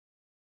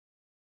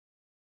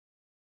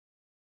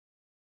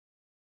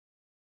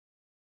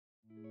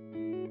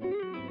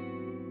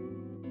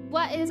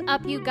What is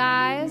up, you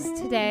guys?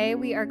 Today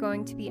we are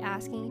going to be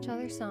asking each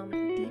other some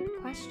deep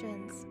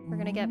questions. We're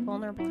going to get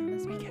vulnerable in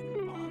this one.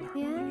 Getting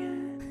vulnerable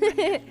Yeah.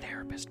 again.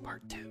 Therapist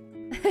part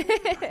 2.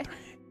 Part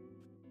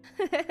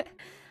 3.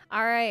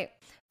 All right.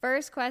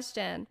 First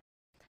question.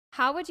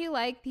 How would you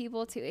like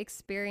people to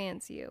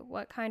experience you?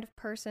 What kind of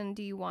person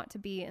do you want to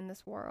be in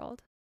this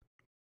world?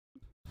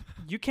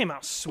 You came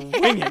out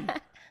swinging.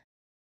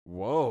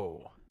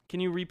 Whoa. Can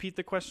you repeat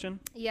the question?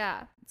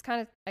 Yeah. It's kind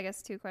of, I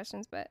guess, two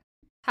questions, but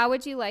how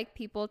would you like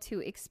people to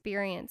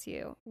experience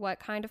you? What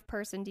kind of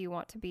person do you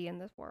want to be in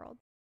this world?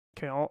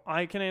 Okay,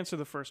 I can answer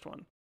the first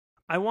one.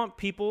 I want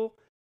people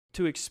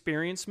to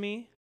experience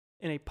me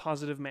in a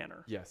positive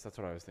manner. Yes, that's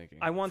what I was thinking.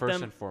 I want First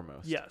them- and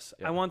foremost. Yes.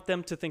 Yeah. I want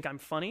them to think I'm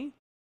funny.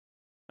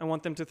 I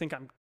want them to think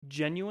I'm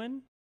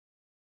genuine.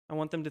 I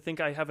want them to think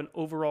I have an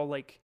overall,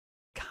 like,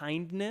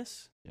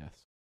 kindness,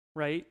 Yes.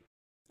 right?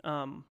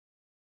 And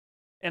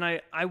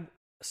I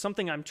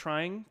something I'm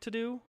trying to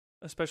do,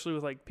 especially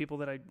with, like, people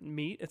that I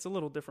meet, it's a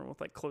little different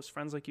with, like, close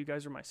friends like you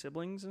guys or my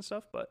siblings and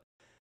stuff, but,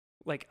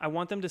 like, I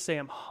want them to say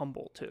I'm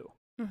humble, too.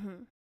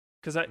 Mm-hmm.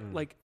 Because,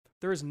 like,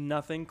 there is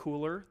nothing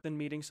cooler than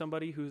meeting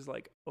somebody who's,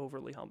 like,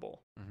 overly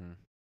humble. Mm-hmm.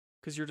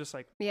 Because you're just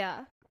like,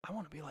 Yeah. I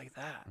want to be like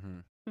that.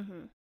 Mm-hmm.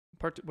 Mm-hmm.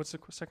 What's the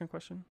second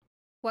question?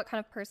 What kind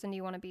of person do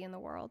you want to be in the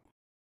world?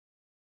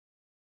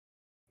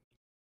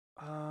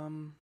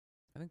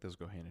 I think those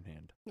go hand in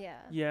hand. Yeah.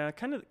 Yeah,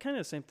 kind of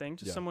the same thing.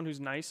 Just Yeah. someone who's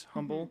nice,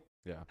 humble,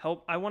 Yeah.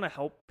 help. I want to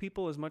help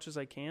people as much as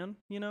I can,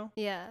 you know?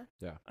 Yeah.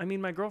 I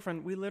mean, my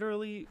girlfriend, we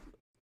literally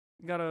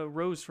got a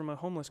rose from a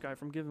homeless guy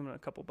from giving him a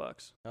couple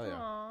bucks, Oh yeah.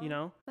 Aw, you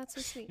know? That's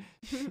so sweet.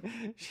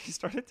 She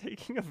started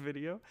taking a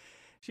video.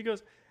 She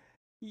goes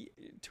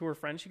to her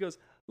friend, she goes,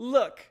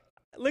 look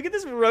at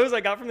this rose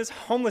I got from this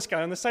homeless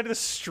guy on the side of the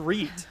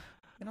street.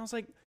 And I was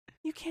like,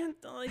 you can't,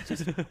 like,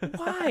 just,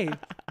 why?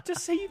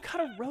 Just say you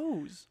got a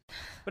rose.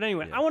 But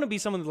anyway, Yeah. I want to be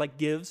someone that, like,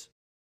 gives.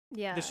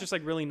 Yeah. That's just,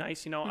 like, really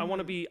nice, you know? I want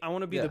to be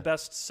Yeah. the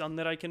best son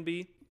that I can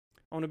be.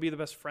 I want to be the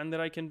best friend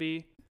that I can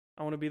be.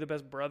 I want to be the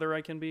best brother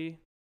I can be,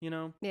 you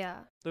know?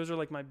 Yeah. Those are,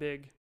 like, my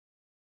big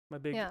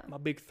Yeah.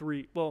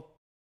 three. Well,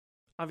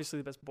 obviously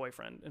the best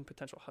boyfriend and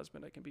potential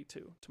husband I can be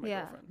too to my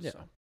Yeah. girlfriend. Yeah.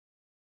 So.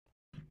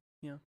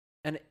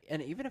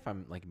 And even if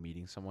I'm like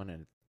meeting someone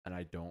and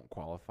I don't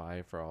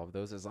qualify for all of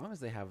those, as long as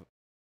they have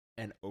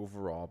an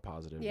overall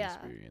positive Yeah.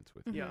 experience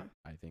with me, Yeah.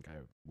 I think I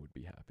would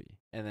be happy.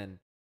 And then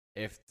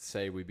if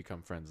say we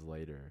become friends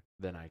later,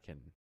 then I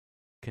can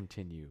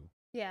continue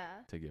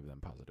Yeah. to give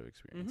them positive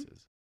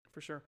experiences.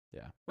 For sure.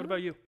 Yeah. What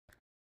about you?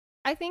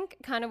 I think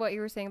kind of what you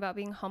were saying about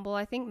being humble,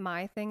 I think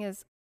my thing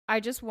is I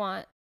just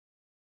want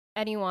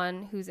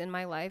anyone who's in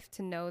my life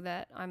to know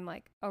that I'm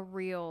like a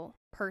real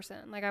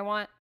person. Like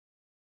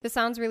this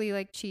sounds really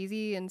like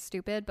cheesy and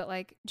stupid, but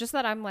like just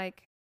that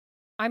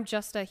I'm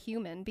just a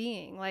human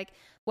being. Like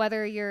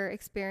whether you're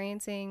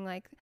experiencing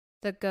like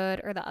the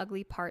good or the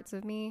ugly parts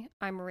of me,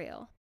 I'm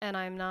real and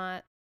I'm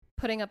not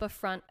putting up a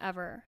front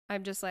ever.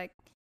 I'm just like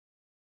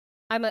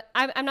I'm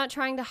not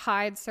trying to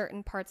hide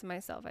certain parts of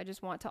myself. I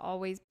just want to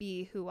always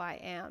be who I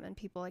am, and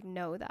people like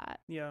know that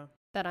Yeah.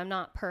 I'm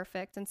not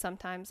perfect, and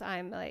sometimes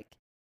I'm like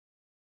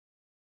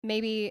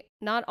maybe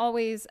not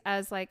always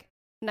as like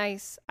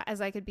nice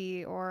as I could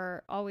be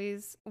or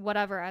always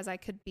whatever as I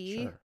could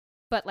be, Sure.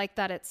 but like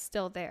that it's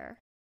still there.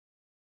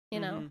 You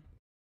know, Mhm.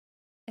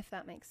 if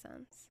that makes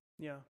sense.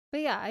 Yeah.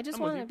 But yeah, I just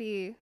I'm with want to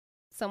be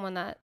someone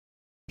that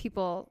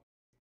people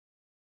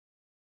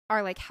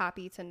are like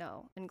happy to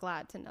know and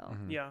glad to know.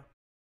 Mhm. Yeah.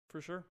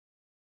 For sure.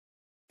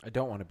 I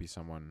don't want to be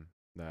someone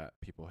that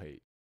people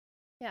hate.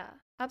 Yeah,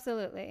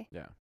 absolutely.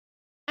 Yeah.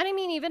 And I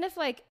mean, even if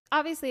like,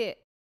 obviously,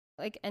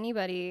 like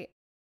anybody,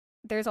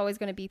 there's always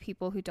going to be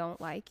people who don't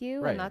like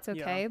you, Right. and that's Yeah.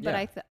 okay.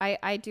 But Yeah.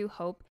 I do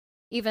hope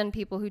even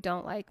people who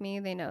don't like me,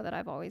 they know that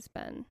I've always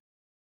been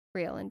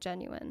real and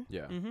genuine.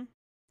 Yeah. Mm-hmm.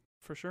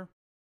 For sure.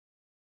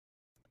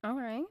 All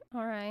right.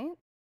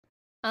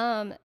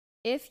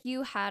 If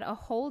you had a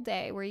whole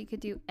day where you could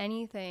do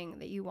anything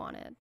that you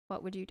wanted,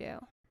 what would you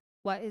do?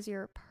 What is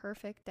your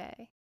perfect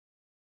day?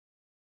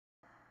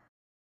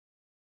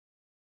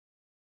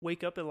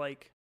 Wake up at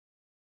like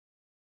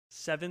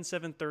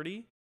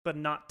 7:30, but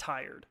not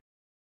tired.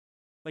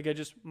 Like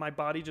my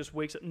body just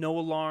wakes up, no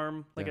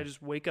alarm. Like Yeah. I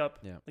just wake up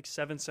Yeah. like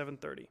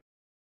 7:30.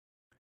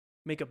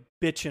 Make a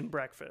bitchin'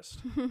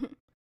 breakfast.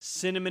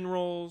 Cinnamon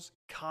rolls,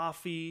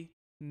 coffee,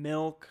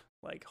 milk,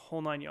 like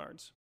whole 9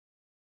 yards.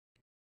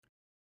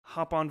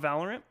 Hop on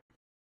Valorant,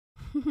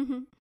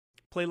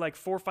 play like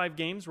 4 or 5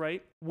 games,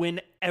 right?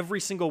 Win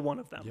every single one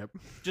of them. Yep.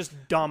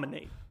 Just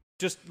dominate.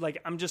 Just like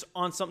I'm just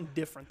on something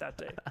different that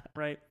day,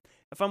 right?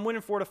 If I'm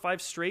winning 4 to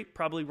 5 straight,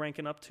 probably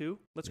ranking up 2.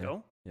 Let's Yeah.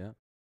 go. Yeah.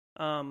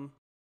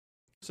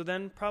 So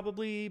then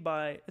probably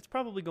it's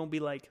probably going to be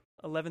like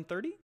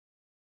 11:30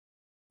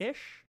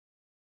 ish.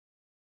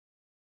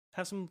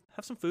 Have some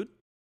food.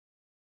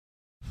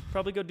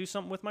 Probably go do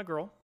something with my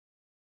girl.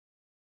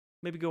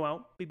 Maybe go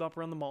out, bebop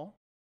around the mall,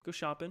 go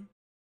shopping.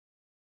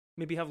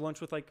 Maybe have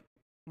lunch with like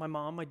my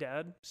mom, my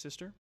dad,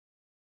 sister.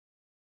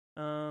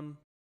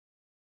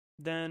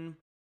 Then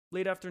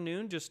late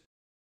afternoon, just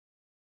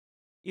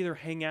either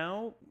hang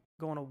out,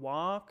 go on a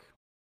walk,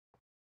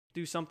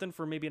 do something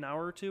for maybe an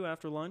hour or two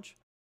after lunch,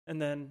 and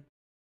then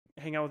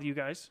hang out with you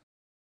guys.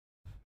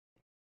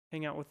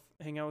 Hang out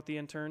with the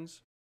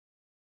interns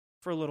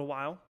for a little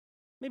while.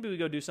 Maybe we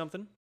go do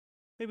something.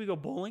 Maybe we go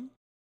bowling.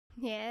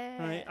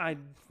 Yeah. Right?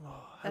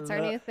 That's our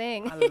new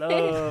thing. I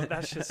love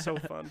that shit's so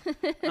fun.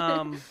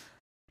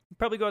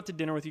 Probably go out to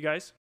dinner with you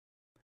guys.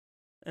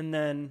 And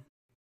then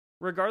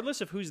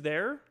regardless of who's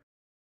there,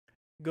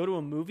 go to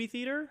a movie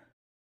theater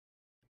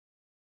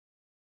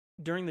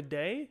during the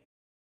day,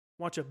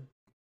 watch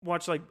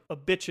like a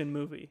bitchin'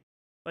 movie.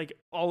 Like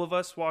all of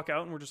us walk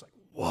out and we're just like,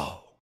 whoa.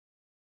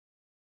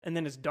 And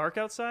then it's dark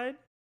outside.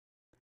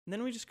 And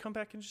then we just come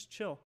back and just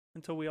chill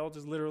until we all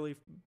just literally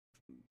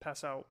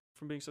pass out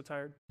from being so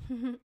tired.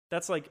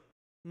 That's like,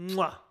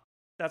 mwah.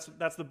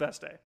 That's the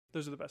best day.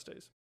 Those are the best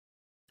days.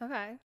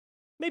 Okay.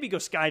 Maybe go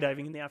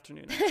skydiving in the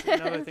afternoon. Actually,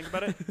 now that I think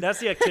about it, that's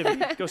the activity.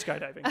 Go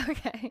skydiving.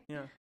 Okay.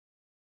 Yeah.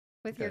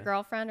 With your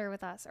girlfriend or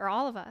with us or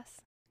all of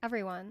us,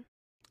 everyone.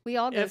 We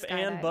all go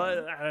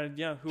skydiving.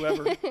 Yeah,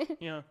 whoever.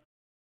 Yeah.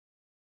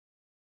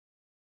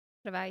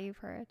 What about you,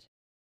 Purge?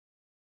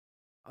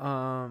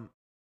 I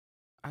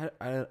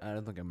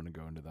don't think I'm gonna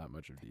go into that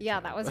much of detail. Yeah,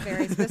 that was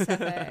very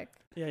specific.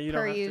 Yeah, you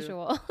don't per have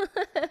usual.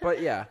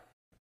 But yeah,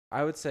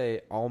 I would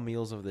say all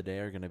meals of the day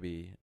are gonna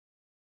be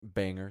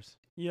bangers.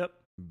 Yep.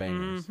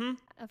 Bangers.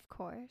 Mm-hmm. Of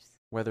course.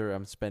 Whether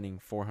I'm spending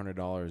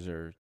 $400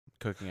 or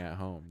cooking at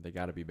home, they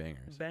gotta be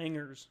bangers.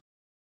 Bangers.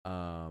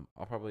 I'll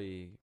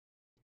probably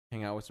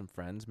hang out with some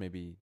friends,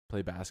 maybe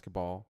play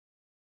basketball,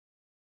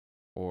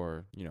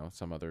 or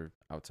some other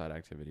outside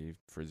activity,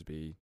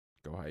 frisbee,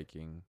 go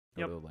hiking,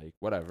 go to the lake,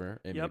 whatever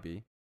it may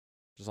be.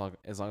 As long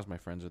as my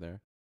friends are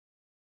there.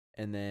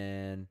 And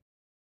then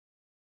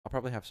I'll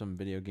probably have some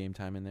video game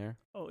time in there.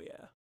 Oh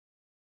yeah.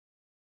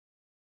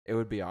 It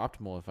would be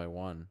optimal if I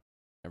won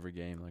every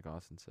game, like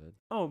Austin said.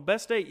 Oh,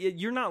 best day.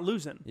 You're not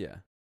losing. Yeah.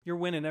 You're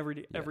winning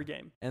every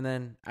game. And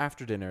then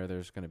after dinner,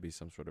 there's going to be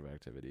some sort of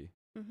activity.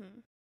 Mm-hmm.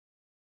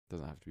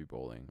 Doesn't have to be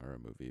bowling or a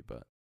movie,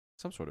 but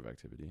some sort of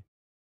activity.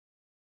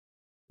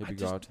 Maybe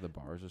go out to the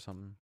bars or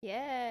something.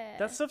 Yeah.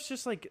 That stuff's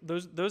just like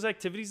those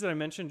activities that I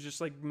mentioned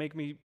just like make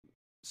me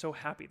so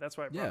happy. That's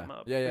why I brought them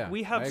up. Yeah, yeah. Like,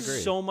 we have I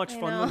agree. so much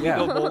fun when we Yeah.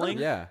 go bowling.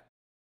 Yeah.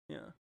 Yeah.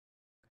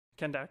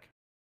 Kendak.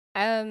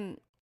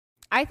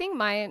 I think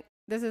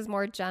this is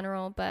more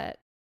general, but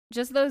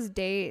just those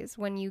days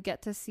when you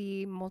get to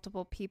see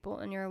multiple people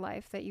in your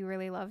life that you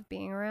really love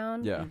being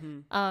around. Yeah.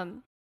 Mm-hmm.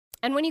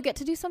 And when you get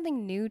to do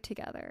something new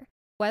together,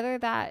 whether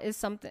that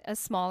is a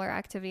smaller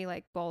activity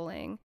like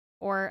bowling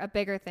or a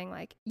bigger thing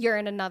like you're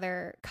in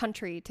another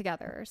country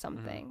together or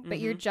something, but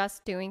you're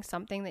just doing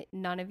something that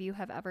none of you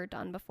have ever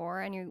done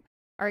before and you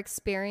are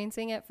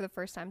experiencing it for the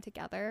first time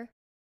together.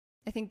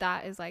 I think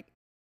that is like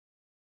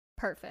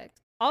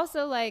perfect.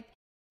 Also, like,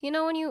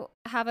 when you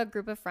have a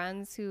group of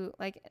friends who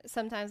like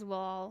sometimes we'll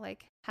all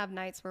like have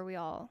nights where we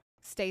all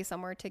stay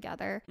somewhere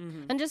together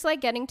and just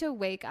like getting to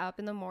wake up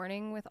in the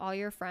morning with all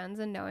your friends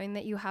and knowing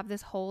that you have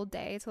this whole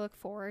day to look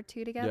forward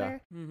to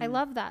together. Yeah. I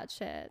love that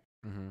shit.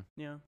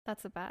 Yeah.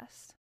 That's the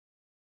best.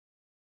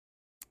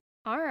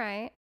 All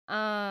right.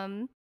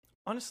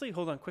 Honestly,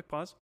 hold on, quick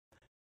pause.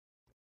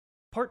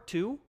 Part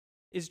 2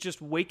 is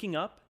just waking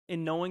up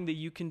and knowing that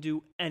you can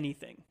do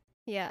anything.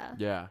 Yeah.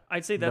 Yeah.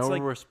 I'd say that's no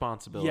like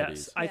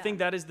responsibilities. Yes, I think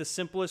that is the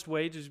simplest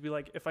way to just be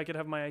like, if I could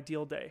have my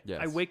ideal day. Yes.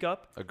 I wake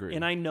up Agree.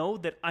 and I know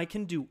that I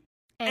can do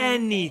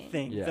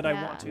anything that I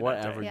want to.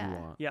 Whatever that day. you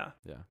want. Yeah.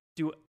 Yeah.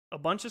 Do a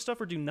bunch of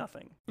stuff or do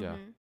nothing. Yeah.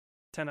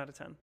 10 out of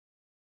 10.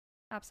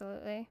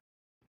 Absolutely.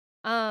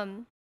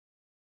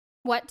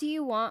 What do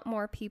you want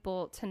more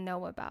people to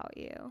know about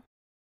you?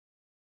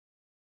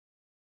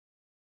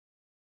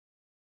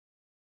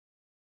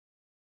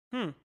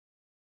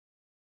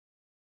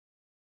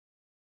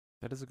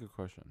 That is a good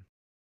question.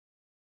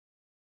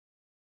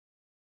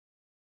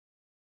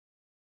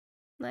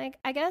 Like,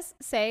 I guess,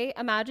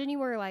 imagine you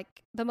were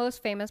like the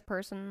most famous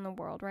person in the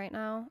world right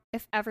now.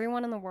 If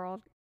everyone in the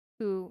world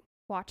who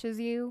watches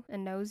you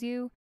and knows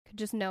you could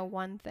just know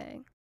one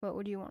thing, what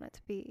would you want it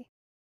to be?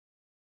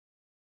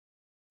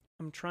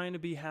 I'm trying to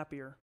be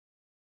happier.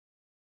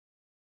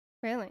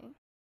 Really?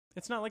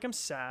 It's not like I'm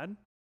sad,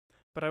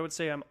 but I would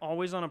say I'm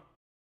always on a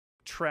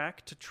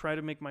track to try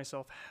to make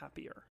myself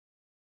happier.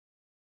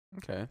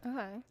 Okay.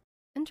 Okay.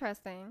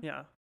 Interesting.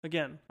 Yeah.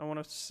 Again, I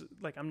want to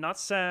I'm not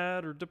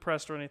sad or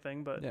depressed or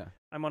anything, but yeah.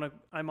 I'm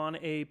on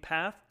a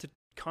path to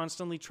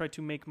constantly try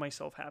to make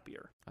myself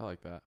happier. I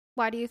like that.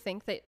 Why do you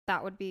think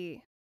that would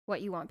be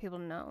what you want people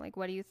to know? Like,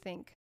 what do you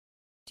think?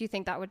 Do you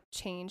think that would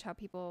change how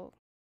people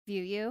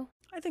view you?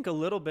 I think a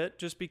little bit,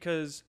 just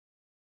because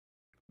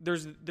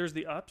there's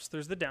the ups,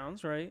 there's the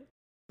downs, right?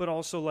 But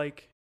also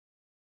like,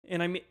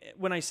 and I mean,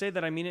 when I say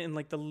that, I mean it in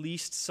like the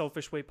least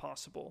selfish way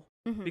possible,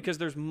 because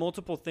there's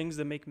multiple things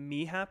that make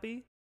me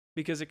happy,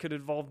 because it could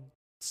involve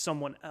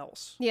someone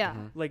else. Yeah.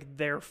 Like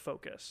their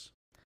focus.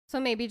 So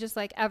maybe just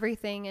like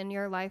everything in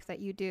your life that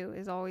you do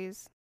is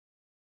always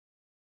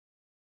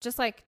just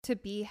like to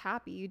be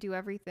happy. You do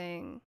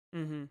everything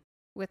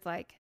with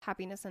like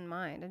happiness in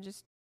mind, and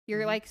just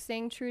you're Mhm. like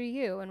staying true to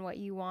you and what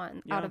you want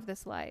out Yeah. of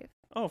this life.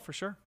 Oh, for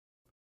sure.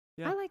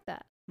 Yeah. I like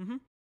that. Mm-hmm.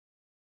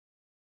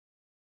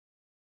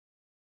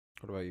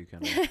 What about you,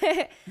 Kendall?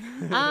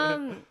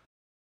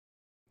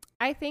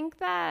 I think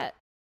that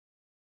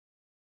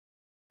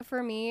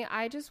for me,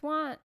 I just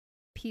want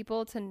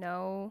people to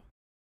know,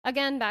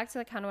 again, back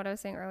to kind of what I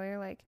was saying earlier,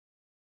 like,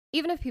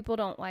 even if people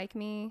don't like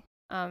me,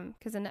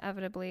 because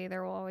inevitably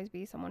there will always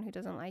be someone who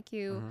doesn't like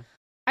you. Mhm.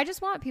 I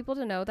just want people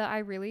to know that I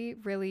really,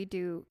 really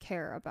do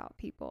care about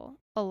people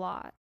a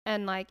lot.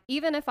 And like,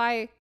 even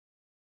the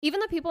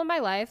people in my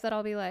life that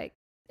I'll be like,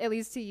 at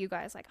least to you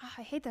guys, like, oh,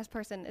 I hate this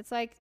person. It's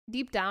like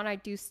deep down, I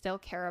do still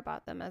care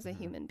about them as a Mhm.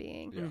 human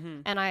being. Yeah.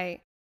 Mm-hmm. And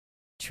I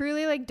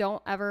truly like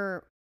don't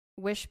ever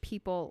wish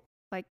people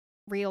like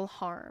real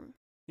harm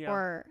Yeah.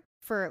 or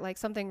for like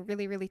something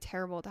really, really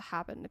terrible to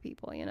happen to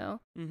people, you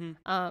know?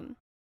 Mm-hmm.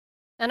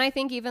 And I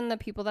think even the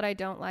people that I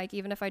don't like,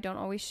 even if I don't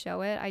always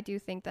show it, I do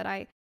think that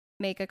I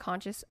make a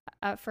conscious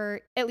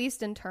effort, at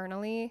least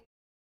internally,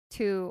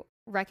 to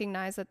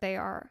recognize that they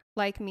are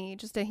like me,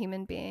 just a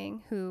human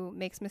being who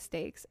makes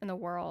mistakes in the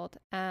world.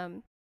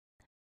 And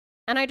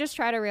I just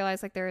try to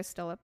realize like there is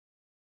still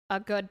a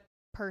good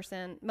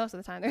person. Most of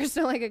the time, there's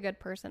still like a good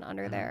person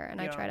under Mhm. there,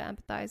 and I Yeah. try to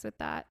empathize with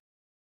that.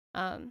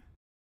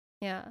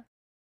 Yeah.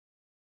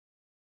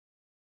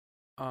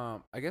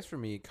 I guess for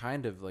me,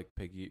 kind of like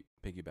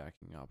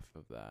piggybacking off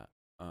of that.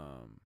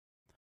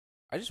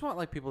 I just want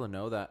like people to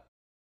know that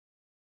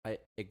I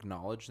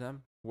acknowledge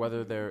them,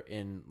 whether Mhm. they're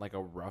in like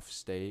a rough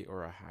state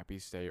or a happy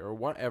state or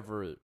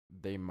whatever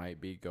they might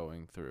be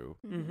going through.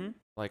 Mm-hmm.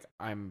 Like,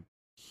 I'm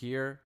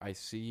here, I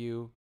see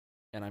you,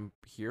 and I'm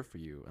here for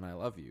you, and I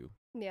love you.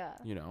 Yeah.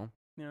 You know,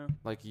 Yeah.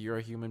 like you're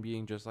a human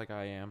being just like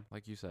I am,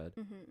 like you said.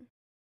 Mm-hmm.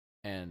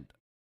 And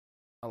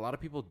a lot of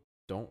people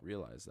don't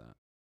realize that.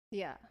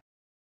 Yeah.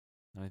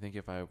 And I think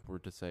if I were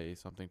to say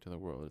something to the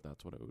world,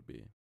 that's what it would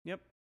be.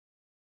 Yep.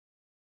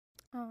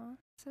 Aw,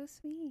 so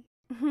sweet.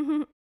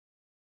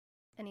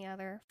 Any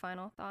other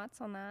final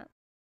thoughts on that?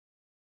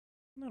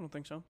 I don't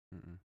think so.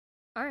 Mm-mm.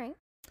 All right.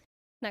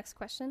 Next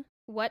question.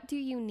 What do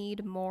you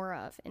need more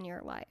of in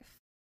your life?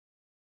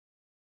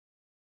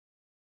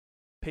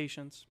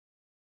 Patience.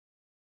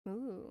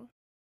 Ooh.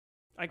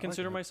 I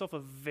consider that. myself a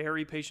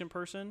very patient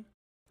person,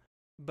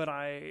 but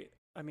I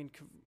mean,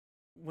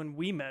 when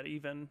we met,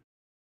 even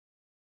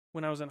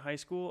when I was in high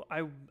school,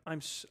 I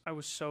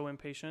was so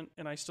impatient,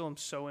 and I still am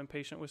so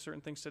impatient with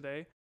certain things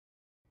today.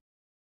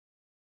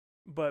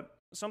 But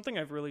something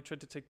I've really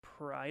tried to take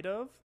pride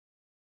of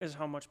is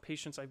how much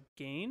patience I've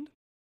gained,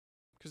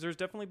 because there's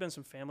definitely been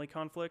some family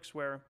conflicts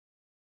where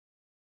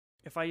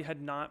if I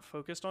had not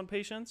focused on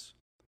patience,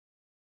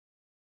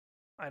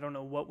 I don't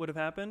know what would have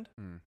happened.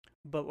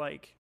 But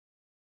like,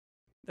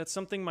 that's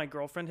something my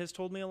girlfriend has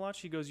told me a lot.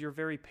 She goes, "You're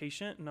very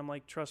patient," and I'm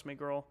like, "Trust me,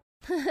 girl,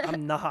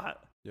 I'm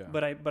not." Yeah.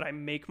 But I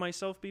make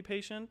myself be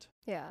patient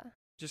Yeah.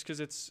 just because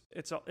it's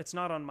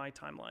not on my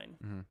timeline,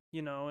 Mhm.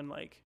 you know. And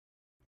like,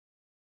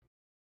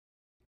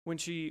 when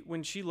she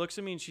looks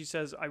at me and she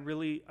says, I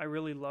really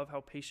love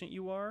how patient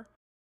you are,"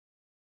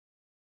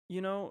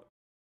 you know,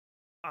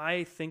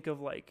 I think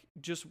of like,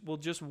 just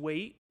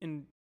wait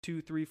in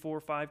 2, 3,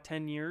 4, 5,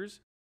 10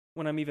 years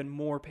when I'm even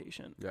more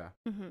patient. Yeah.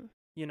 Mm-hmm.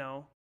 You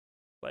know,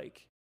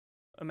 like,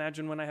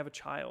 imagine when I have a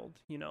child,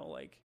 you know,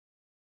 like,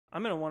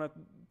 I'm going to want to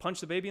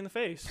punch the baby in the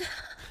face.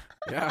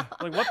 Yeah.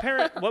 Like, what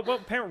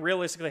parent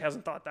realistically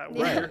hasn't thought that?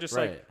 Where Right, you're just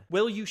like, right.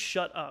 will you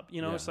shut up?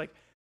 You know, Yeah. it's like,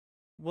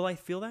 will I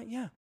feel that?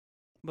 Yeah.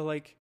 But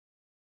like,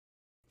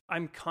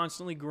 I'm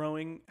constantly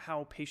growing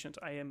how patient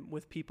I am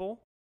with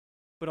people,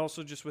 but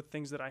also just with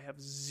things that I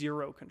have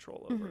zero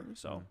control over. Mhm.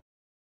 So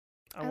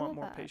I I want love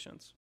more that.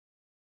 patience.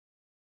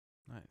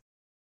 Nice.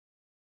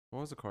 What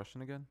was the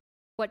question again?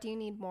 What do you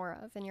need more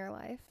of in your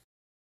life?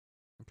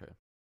 Okay.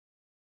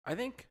 I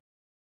think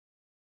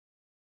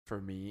for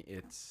me,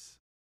 it's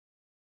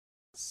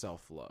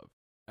self-love.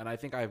 And I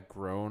think I've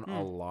grown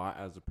a lot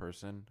as a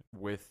person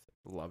with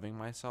loving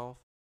myself.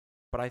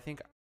 But I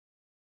think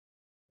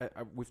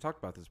we've talked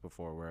about this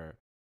before, where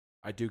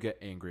I do get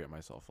angry at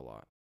myself a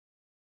lot,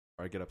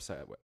 or I get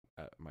upset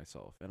at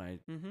myself. And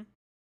Mm-hmm.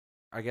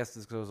 I guess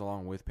this goes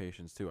along with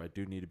patience too. I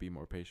do need to be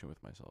more patient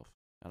with myself,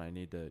 and I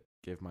need to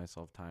give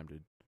myself time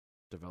to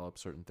develop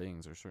certain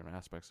things or certain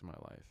aspects of my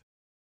life.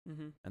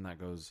 Mm-hmm. And that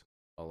goes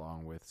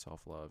along with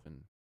self-love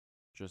and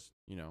just,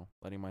 you know,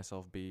 letting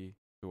myself be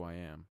who I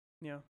am.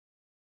 Yeah.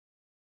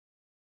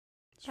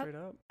 Straight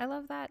up. I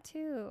love that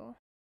too.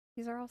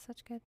 These are all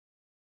such good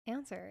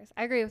answers.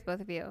 I agree with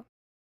both of you.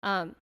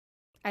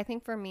 I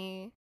think for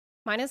me,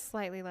 mine is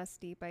slightly less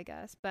deep, I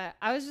guess. But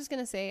I was just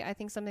gonna say, I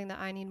think something that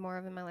I need more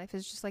of in my life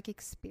is just like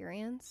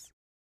experience.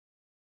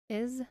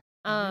 I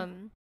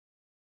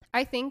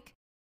think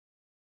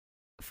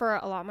for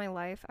a lot of my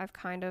life, I've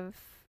kind of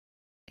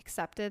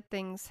accepted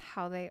things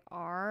how they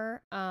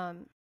are,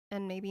 and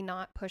maybe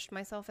not pushed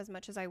myself as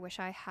much as I wish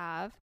I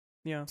have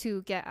Yeah.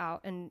 to get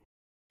out and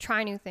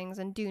try new things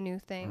and do new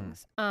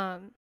things.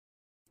 And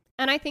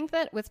I think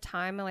that with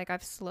time, like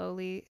I've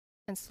slowly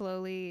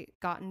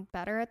gotten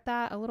better at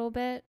that a little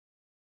bit.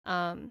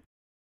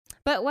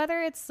 But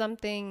whether it's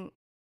something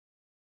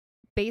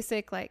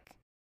basic like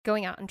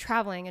going out and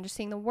traveling and just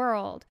seeing the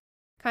world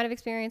kind of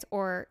experience,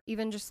 or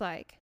even just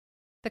like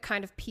the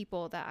kind of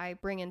people that I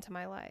bring into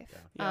my life.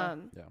 Yeah.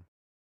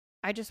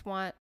 I just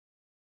want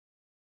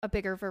a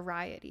bigger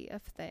variety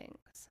of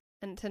things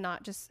and to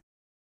not just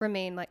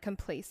remain like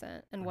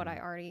complacent in what I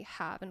already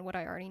have and what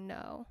I already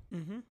know.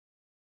 Mm-hmm.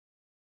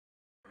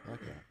 I like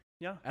that.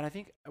 Yeah. And I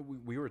think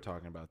we were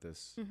talking about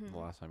this Mhm. the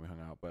last time we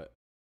hung out, but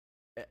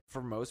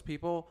for most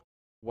people,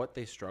 what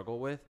they struggle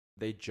with,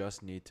 they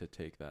just need to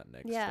take that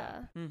next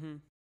step. Mm-hmm.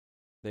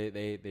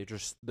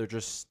 They're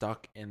just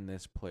stuck in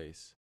this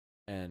place.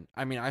 And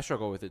I mean, I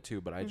struggle with it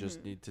too, but I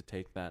just need to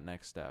take that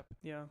next step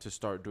Yeah. to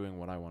start doing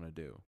what I want to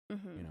do,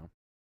 Mm-hmm. you know?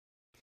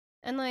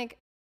 And like,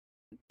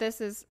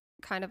 this is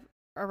kind of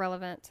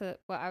irrelevant to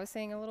what I was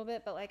saying a little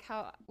bit, but like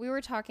how we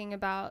were talking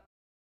about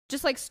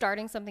just like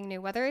starting something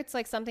new, whether it's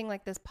like something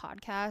like this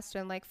podcast,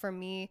 and like for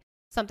me,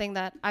 something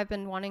that I've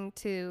been wanting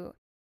to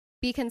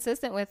be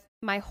consistent with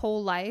my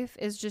whole life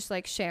is just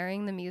like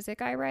sharing the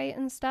music I write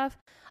and stuff.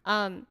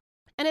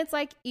 And it's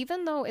like,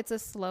 even though it's a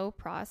slow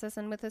process,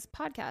 and with this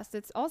podcast,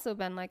 it's also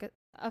been like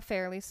a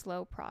fairly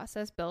slow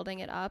process building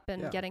it up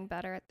and getting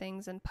better at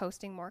things and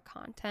posting more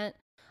content.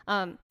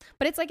 But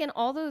it's like in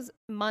all those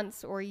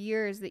months or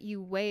years that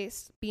you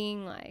waste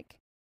being like,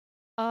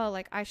 oh,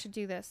 like I should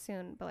do this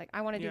soon, but like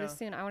I want to do this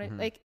soon. I want to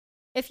like,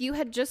 if you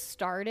had just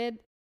started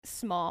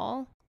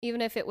small,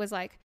 even if it was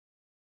like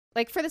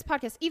for this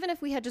podcast, even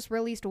if we had just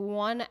released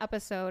one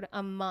episode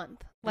a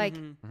month, like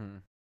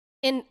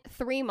in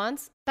 3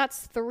 months,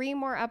 that's 3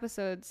 more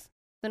episodes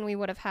than we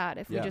would have had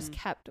if we just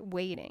kept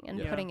waiting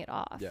and putting it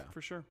off. Yeah,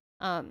 for sure.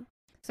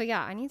 So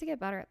yeah, I need to get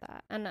better at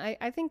that. And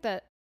I think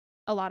that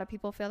a lot of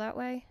people feel that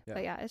way,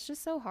 but yeah, it's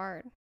just so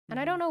hard. And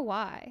I don't know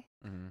why.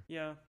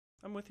 Yeah,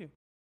 I'm with you.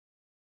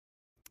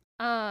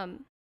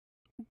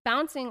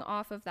 Bouncing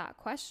off of that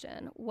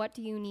question, what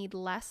do you need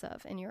less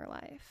of in your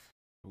life?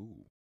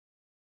 Ooh.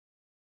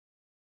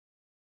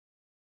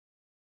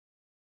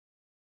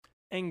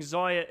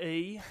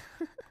 Anxiety.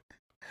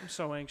 I'm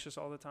so anxious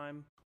all the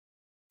time.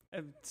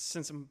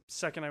 Since the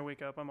second I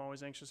wake up, I'm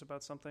always anxious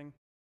about something.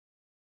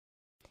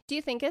 Do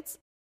you think it's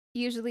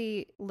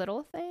usually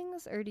little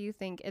things, or do you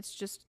think it's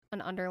just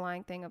an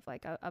underlying thing of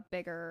like a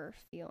bigger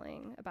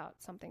feeling about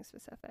something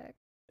specific?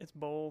 It's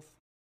both.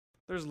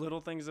 There's little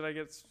things that I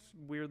get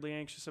weirdly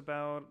anxious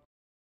about.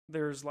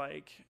 There's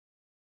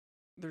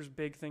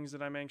big things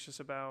that I'm anxious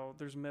about.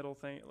 There's middle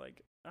thing.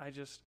 Like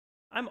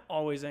I'm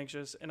always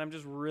anxious, and I'm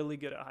just really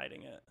good at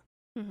hiding it.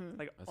 Mm-hmm.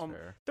 Like That's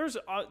fair.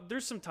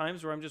 there's some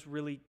times where I'm just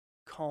really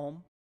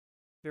calm,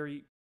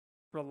 very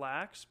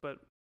relaxed, but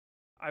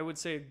I would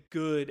say a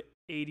good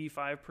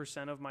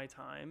 85% of my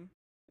time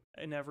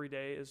and every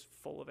day is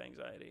full of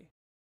anxiety.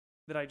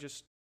 That I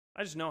just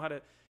know how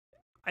to.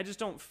 I just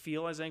don't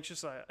feel as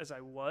anxious as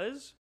I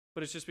was,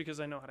 but it's just because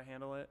I know how to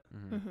handle it.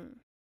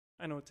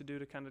 I know what to do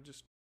to kind of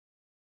just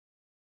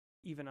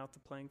even out the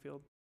playing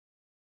field.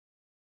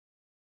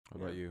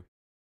 What about you,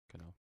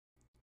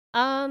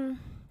 Kanel?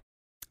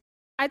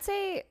 I'd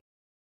say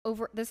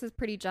this is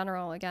pretty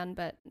general again,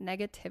 but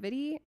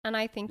negativity. And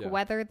I think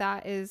whether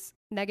that is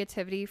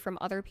negativity from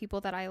other people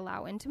that I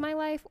allow into my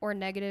life, or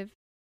negative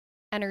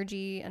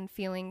energy and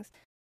feelings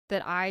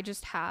that I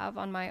just have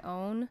on my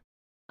own,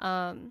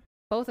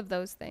 both of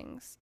those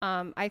things.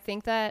 I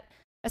think that,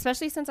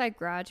 especially since I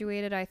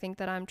graduated, I think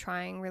that I'm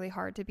trying really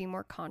hard to be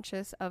more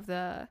conscious of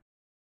the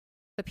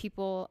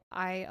people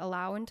I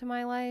allow into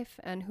my life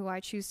and who I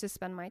choose to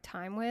spend my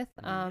time with.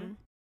 I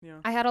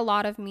had a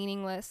lot of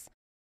meaningless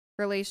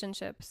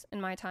relationships in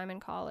my time in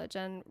college,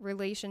 and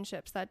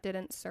relationships that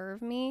didn't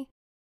serve me.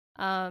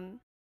 And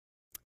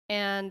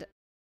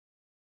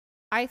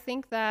I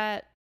think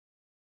that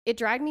it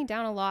dragged me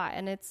down a lot,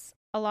 and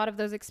a lot of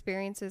those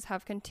experiences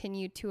have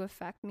continued to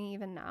affect me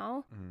even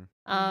now.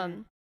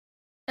 And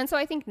so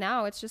I think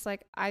now it's just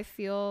like, I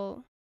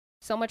feel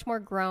so much more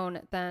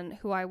grown than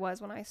who I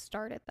was when I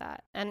started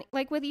that. And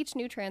like with each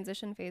new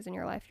transition phase in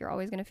your life, you're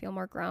always going to feel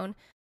more grown.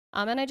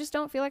 And I just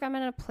don't feel like I'm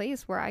in a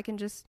place where I can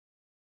just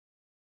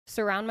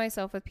surround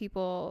myself with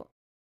people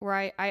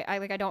where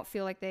I don't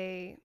feel like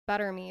they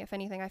better me. If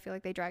anything, I feel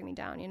like they drag me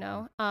down, you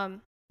know?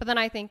 But then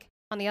I think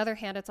on the other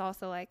hand, it's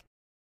also like,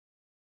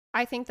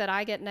 I think that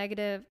I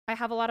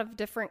have a lot of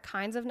different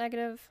kinds of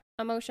negative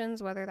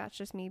emotions, whether that's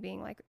just me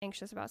being like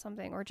anxious about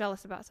something, or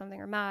jealous about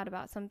something, or mad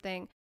about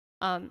something.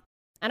 And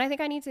I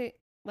think I need to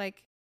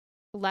like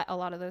let a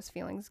lot of those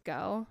feelings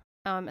go.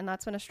 And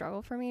that's been a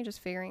struggle for me,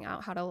 just figuring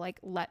out how to like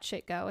let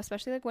shit go,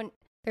 especially like when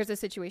there's a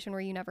situation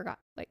where you never got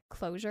like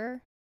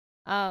closure.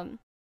 But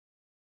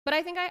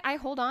I think I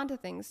hold on to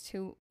things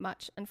too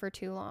much and for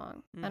too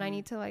long, and I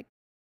need to like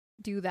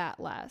do that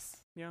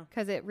less. Yeah.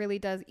 Because it really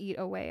does eat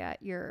away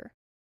at your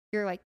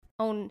like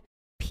own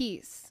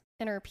peace,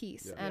 inner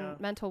peace, and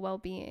mental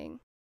well-being.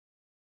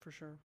 For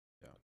sure.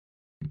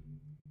 Yeah.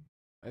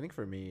 I think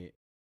for me,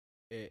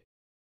 it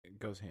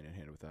goes hand in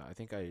hand with that. I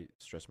think I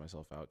stress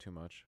myself out too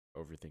much,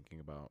 overthinking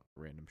about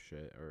random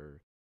shit or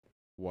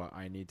what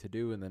I need to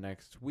do in the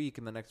next week,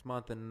 in the next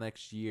month, in the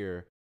next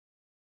year.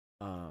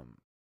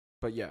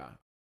 But yeah,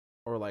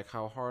 or like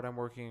how hard I'm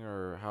working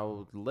or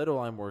how little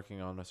I'm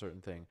working on a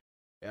certain thing.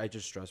 I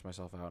just stress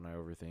myself out and I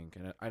overthink.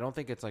 And I don't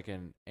think it's like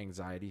an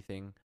anxiety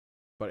thing,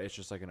 but it's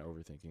just like an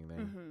overthinking thing.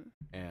 Mm-hmm.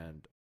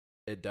 And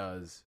it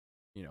does,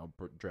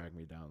 drag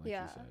me down, like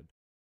you said.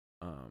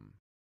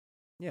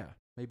 Yeah,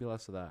 maybe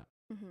less of that.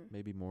 Mm-hmm.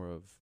 Maybe more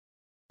of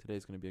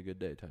today's going to be a good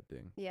day type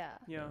thing. Yeah.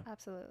 Yeah.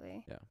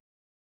 Absolutely. Yeah.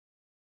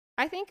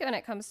 I think when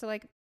it comes to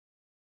like,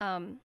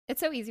 it's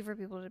so easy for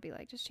people to be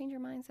like, just change your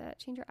mindset,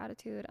 change your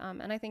attitude.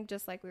 And I think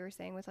just like we were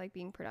saying with like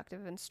being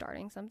productive and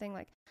starting something,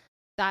 like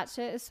that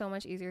shit is so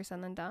much easier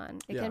said than done.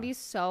 It Yeah. can be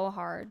so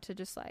hard to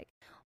just like,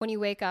 when you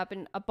wake up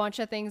and a bunch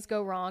of things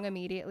go wrong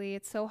immediately,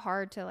 it's so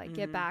hard to like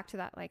get back to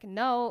that. Like,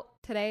 no,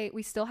 today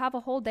we still have a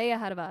whole day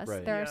ahead of us.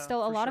 Right. There are Yeah,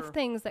 still a for lot sure. of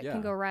things that Yeah.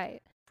 can go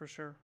right. For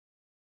sure.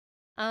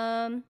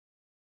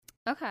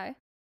 Okay.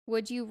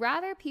 Would you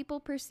rather people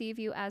perceive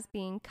you as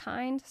being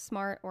kind,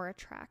 smart, or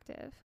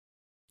attractive?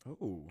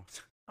 Oh.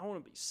 I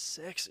want to be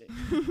sexy.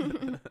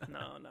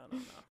 No.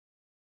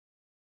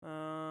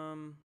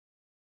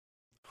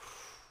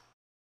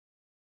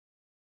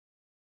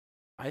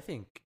 I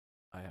think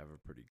I have a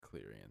pretty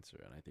clear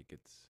answer, and I think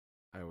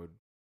I would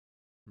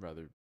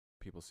rather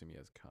people see me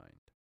as kind.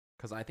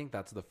 Because I think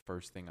that's the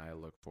first thing I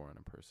look for in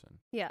a person.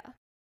 Yeah.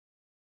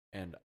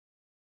 And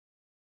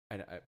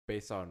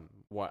based on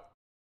what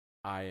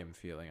I am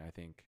feeling, I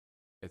think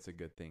it's a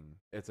good thing.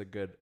 It's a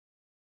good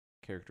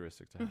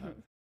characteristic to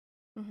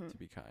have, to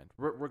be kind.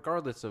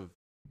 Regardless of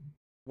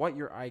what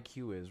your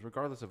IQ is,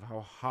 regardless of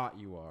how hot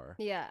you are,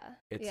 Yeah.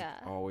 it's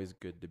yeah. always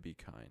good to be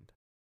kind.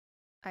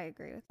 I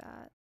agree with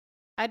that.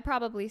 I'd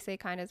probably say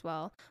kind as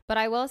well. But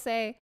I will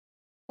say,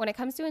 when it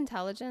comes to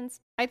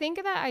intelligence, I think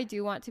that I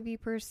do want to be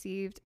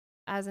perceived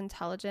as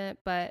intelligent,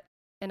 but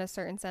in a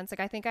certain sense. Like,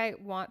 I think I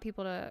want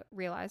people to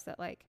realize that,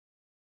 like,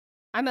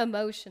 I'm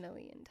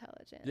emotionally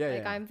intelligent. Yeah,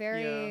 like, yeah. I'm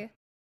very Yeah.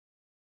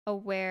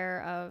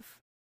 aware of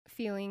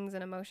feelings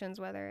and emotions,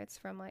 whether it's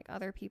from, like,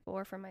 other people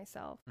or from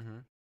myself. Mm-hmm.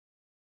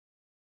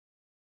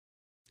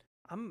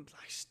 I'm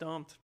like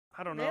stumped.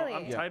 I don't know. Really?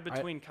 I'm Yeah, tied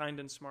between kind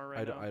and smart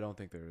right now. I don't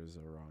think there is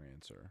a wrong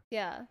answer.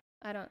 Yeah.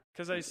 I don't.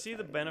 Because I think see so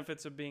the either.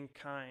 benefits of being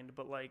kind,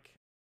 but like,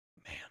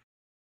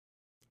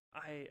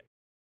 man,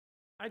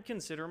 I'd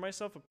consider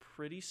myself a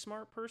pretty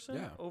smart person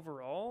Yeah.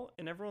 overall,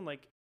 and everyone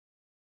like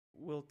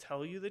will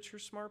tell you that you're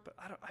smart, but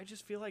I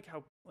just feel like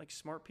how like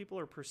smart people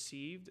are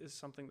perceived is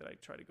something that I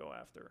try to go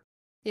after.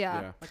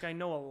 Yeah. Like I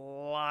know a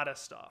lot of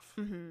stuff,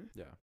 Mm-hmm.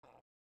 Yeah.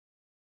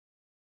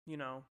 you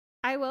know.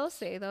 I will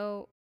say,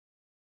 though,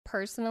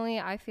 personally,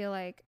 I feel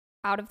like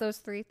out of those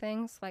three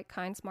things, like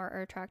kind, smart,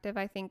 or attractive,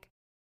 I think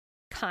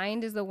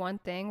kind is the one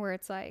thing where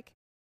it's like,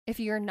 if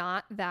you're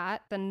not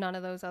that, then none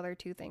of those other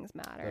two things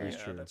matter. That is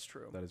Yeah, true. that's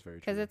true. That is very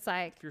true. Because it's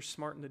like, If you're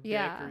smart in the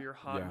Yeah. dick or you're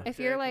hot Yeah. in the if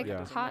dick, you're like Yeah. it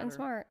doesn't hot and matter.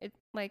 smart, it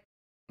like,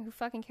 who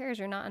fucking cares?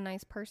 You're not a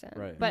nice person.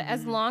 Right. But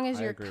as Mhm. long as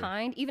I you're agree.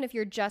 kind, even if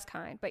you're just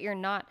kind, but you're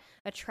not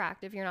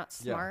attractive, you're not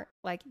Yeah. smart,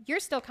 like, you're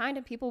still kind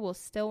and people will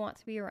still want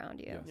to be around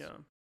you. Yes. Yeah,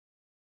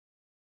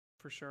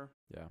 for sure.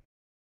 Yeah.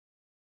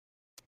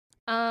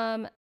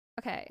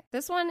 Okay,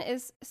 this one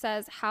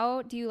says,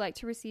 how do you like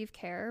to receive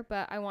care?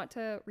 But I want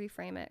to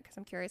reframe it because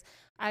I'm curious.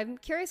 I'm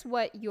curious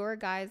what your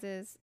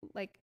guys'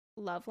 like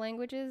love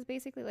language is,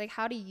 basically. Like,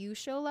 how do you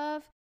show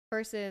love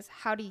versus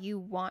how do you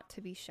want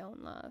to be shown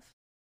love?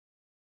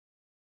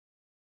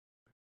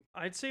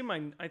 I'd say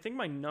I think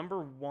my number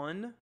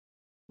one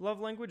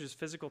love language is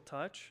physical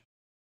touch.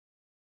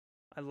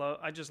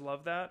 I just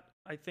love that.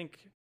 I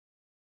think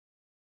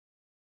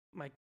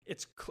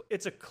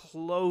it's a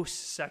close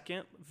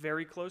second,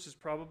 very close, is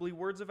probably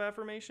words of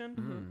affirmation.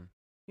 Mm.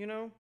 You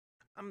know,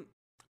 I'm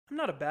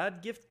not a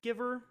bad gift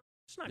giver.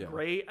 It's not Yeah.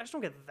 great. I just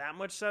don't get that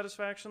much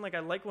satisfaction. Like I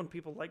like when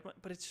people like my,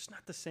 but it's just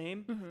not the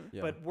same. Mm-hmm.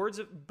 Yeah.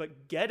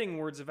 But getting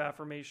words of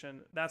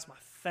affirmation, that's my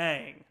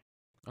thing.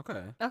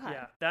 Okay. Okay.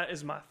 Yeah, that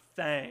is my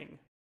thing.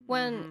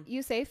 When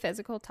you say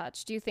physical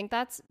touch, do you think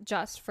that's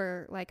just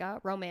for like a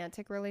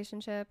romantic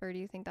relationship, or do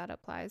you think that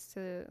applies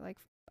to like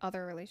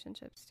other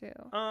relationships too?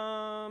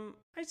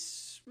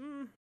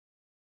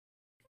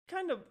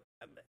 Kind of,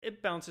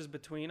 it bounces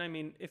between. I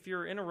mean, if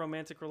you're in a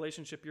romantic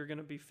relationship, you're going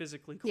to be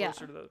physically Yeah.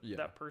 closer to Yeah.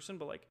 that person.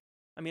 But like,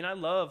 I mean, I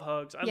love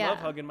hugs. I Yeah. love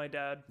hugging my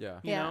dad.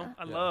 Yeah. You Yeah. know,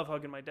 I Yeah. love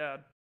hugging my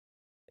dad,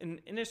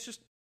 and it's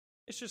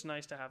just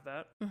nice to have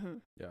that Mm-hmm.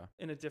 Yeah.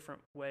 in a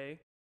different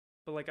way.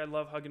 But like, I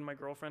love hugging my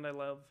girlfriend. I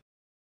love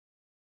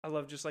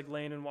just like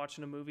laying and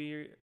watching a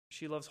movie.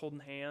 She loves holding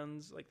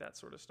hands, like that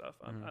sort of stuff.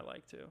 Mhm. I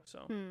like to.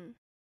 So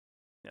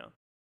yeah.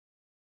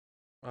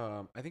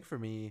 I think for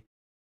me,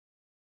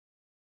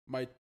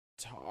 my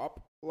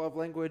top love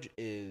language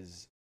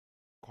is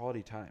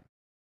quality time.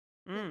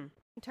 Mm.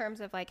 In terms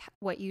of like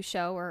what you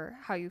show or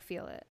how you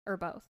feel it, or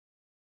both.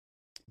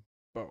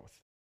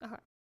 Both. Okay.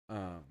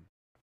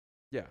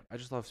 Yeah, I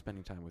just love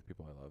spending time with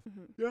people I love,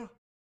 Mm-hmm. Yeah.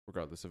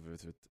 regardless of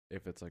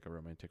if it's like a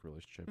romantic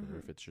relationship or Mhm.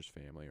 if it's just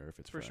family or if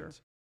it's For sure.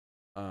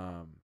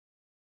 friends.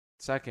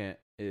 Second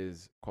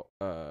is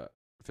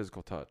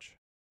physical touch.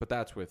 But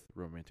that's with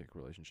romantic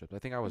relationships. I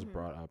think I was Mhm.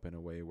 brought up in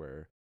a way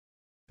where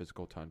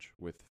physical touch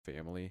with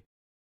family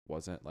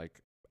wasn't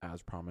like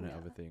as prominent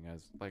of a Yeah. thing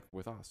as like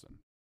with Austin.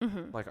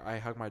 Mm-hmm. Like I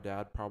hug my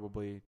dad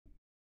probably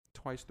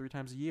twice, 3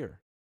 times a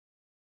year.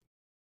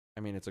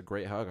 I mean, it's a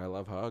great hug. I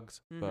love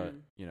hugs, but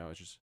Mhm. you know, it's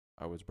just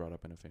I was brought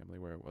up in a family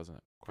where it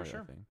wasn't quite sure.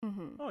 a thing.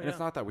 Mm-hmm. Oh And yeah. it's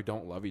not that we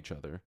don't love each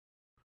other.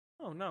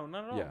 Oh no,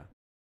 not at all. Yeah.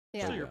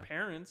 Yeah. Still your Yeah.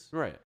 parents.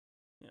 Right.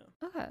 Yeah.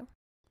 Okay.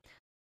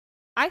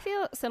 I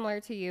feel similar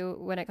to you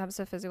when it comes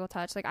to physical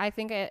touch. Like, I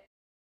think it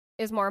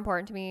is more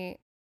important to me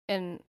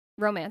in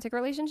romantic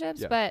relationships,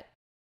 Yeah. but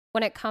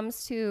when it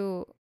comes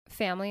to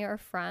family or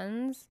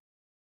friends,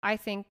 I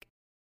think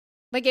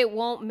like it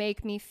won't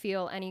make me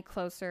feel any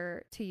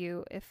closer to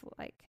you if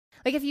like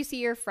if you see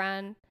your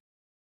friend,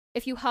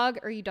 if you hug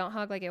or you don't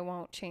hug, like it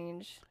won't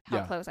change how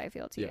Yeah. close I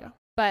feel to Yeah. you.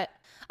 But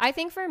I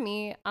think for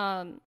me,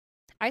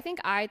 I think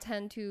I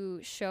tend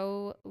to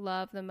show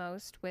love the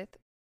most with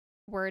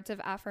words of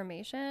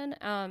affirmation.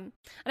 And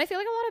I feel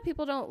like a lot of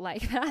people don't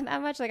like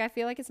that much. Like I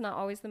feel like it's not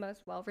always the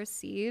most well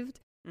received.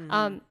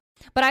 Mhm.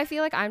 But I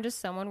feel like I'm just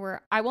someone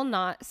where I will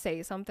not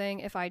say something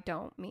if I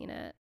don't mean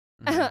it.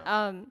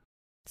 Mhm.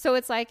 So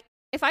it's like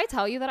if I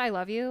tell you that I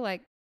love you,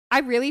 like I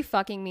really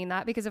fucking mean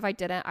that, because if I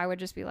didn't, I would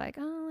just be like,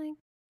 oh,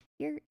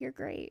 like you're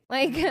great.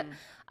 Like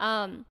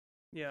Mhm.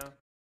 Yeah.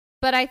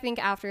 but I think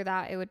after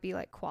that it would be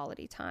like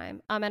quality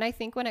time. And I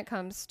think when it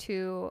comes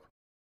to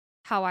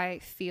how I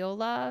feel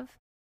love,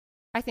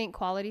 I think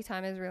quality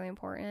time is really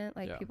important.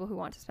 Like Yeah. people who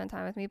want to spend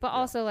time with me, but Yeah.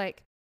 also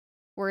like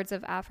words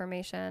of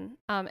affirmation.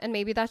 And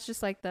maybe that's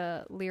just like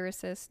the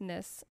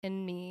lyricistness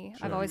in me. I've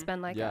Sure. always Mhm.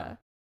 been like Yeah. a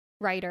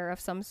writer of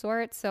some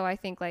sort. So I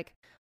think like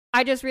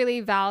I just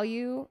really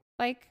value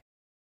like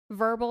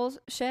verbal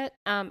shit.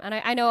 And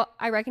I know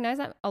I recognize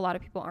that a lot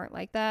of people aren't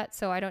like that.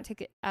 So I don't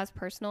take it as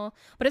personal.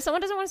 But if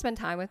someone doesn't want to spend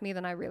time with me,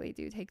 then I really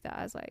do take that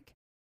as like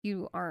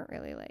you aren't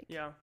really like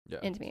Yeah. Yeah.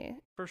 into me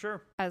For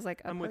sure. as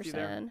like a I'm with you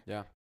there. person.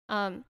 Yeah.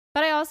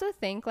 But I also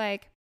think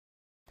like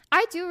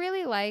I do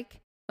really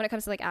like when it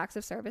comes to like acts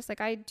of service,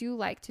 like I do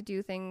like to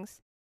do things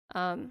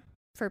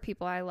for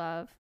people I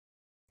love.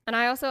 And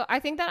I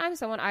think that I'm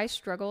someone, I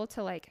struggle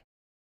to like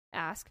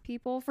ask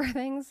people for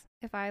things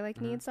if I like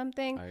Mhm. need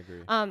something. I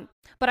agree.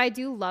 But I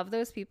do love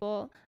those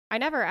people. I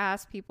never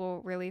ask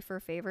people really for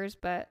favors,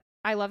 but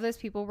I love those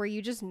people where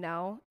you just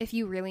know if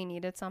you really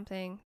needed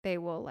something, they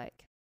will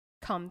like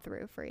come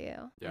through for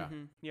you, Yeah.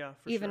 Mhm. Yeah.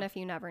 For even sure. if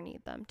you never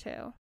need them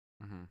to.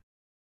 Mhm.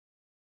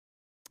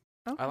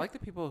 Okay. I like the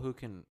people who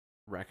can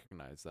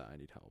recognize that I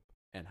need help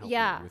and help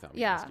Yeah, me without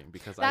me yeah. asking,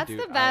 because That's I do.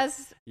 the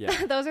best.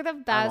 Yeah. Those are the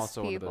best I'm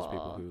also people. one of those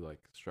people who like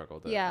struggle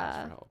to Yeah.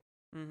 ask for help.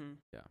 Mhm.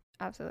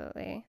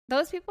 Absolutely.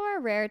 Those people are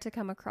rare to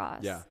come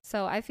across. Yeah.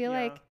 So I feel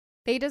Yeah. like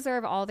they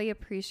deserve all the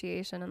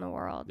appreciation in the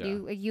world. Yeah.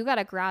 You got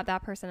to grab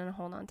that person and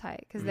hold on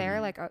tight, because they're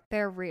Mhm. like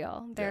they're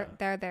real. They're Yeah.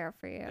 they're there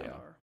for you. They Yeah.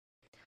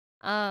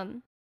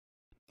 are.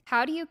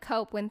 How do you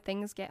cope when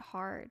things get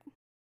hard?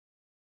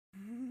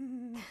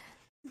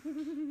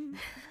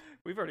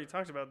 We've already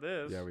talked about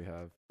this. Yeah, we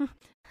have.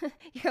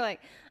 You're like,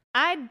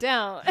 I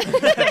don't.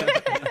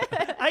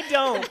 I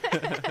don't.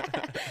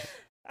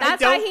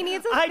 That's why he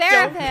needs a I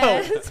don't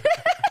therapist.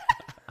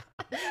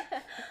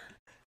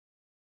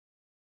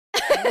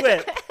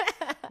 Whip.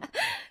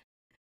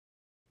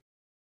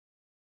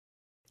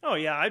 Oh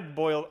yeah, I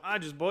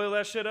just boil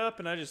that shit up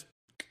and I just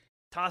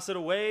toss it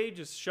away,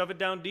 just shove it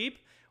down deep.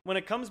 When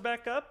it comes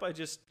back up, I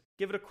just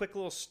give it a quick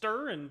little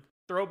stir and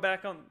throw it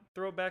back.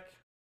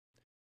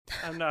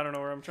 I don't know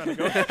where I'm trying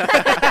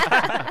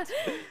to go.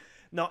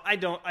 No, I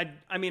don't.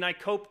 I mean, I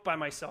cope by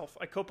myself.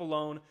 I cope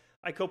alone.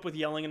 I cope with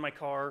yelling in my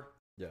car.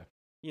 Yeah.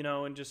 You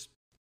know, and just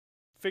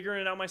figuring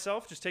it out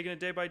myself, just taking it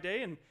day by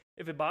day. And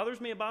if it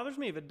bothers me, it bothers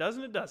me. If it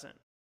doesn't, it doesn't.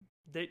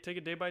 Take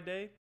it day by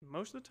day.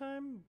 Most of the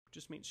time,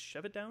 just means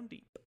shove it down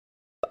deep.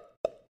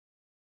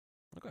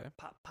 Okay.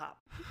 Pop, pop.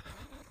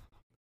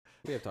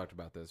 We have talked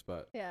about this,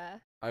 but Yeah.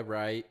 I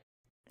write.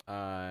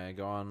 I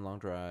go on long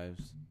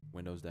drives,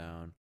 windows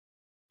down.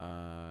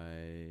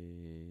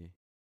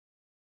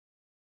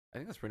 I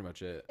think that's pretty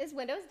much it. Is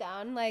windows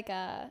down like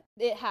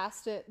they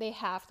have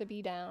to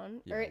be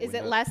down, Yeah, or is it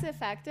window- less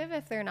effective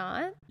if they're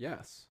not?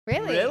 Yes.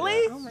 Really?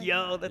 Really? Oh my Yo,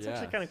 God. that's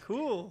actually Yes. kind of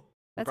cool.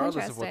 That's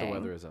Regardless of what the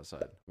interesting. weather is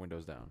outside,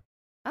 windows down.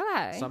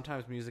 Okay.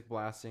 Sometimes music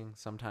blasting,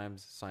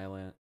 sometimes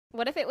silent.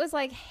 What if it was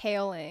like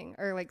hailing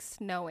or like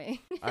snowing?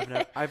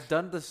 I've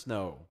done the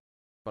snow,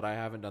 but I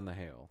haven't done the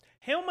hail.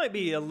 Hail might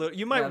be a little.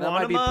 You might Yeah, that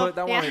want might be them up.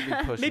 that Yeah. might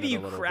be pushing Maybe it a you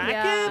little crack bit.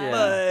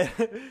 Yeah. it,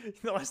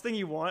 but the last thing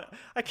you want.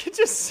 I could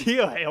just see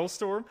a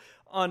hailstorm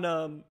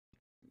on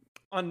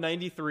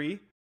 93.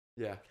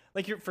 Yeah.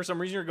 Like for some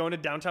reason you're going to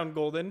downtown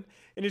Golden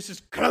and it's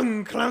just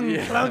clung, clung,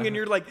 Yeah. clung, and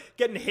you're like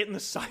getting hit in the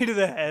side of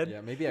the head.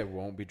 Yeah, maybe I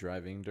won't be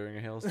driving during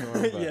a hailstorm,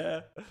 but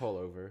Yeah. pull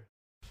over.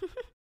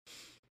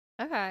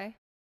 Okay.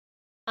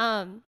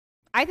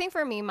 I think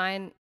for me,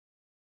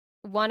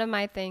 one of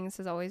my things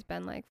has always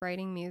been like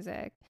writing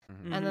music.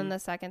 Mhm. And then Mhm. the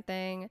second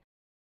thing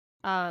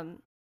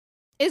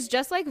is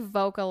just like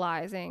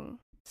vocalizing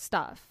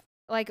stuff.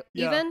 Like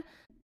Yeah. even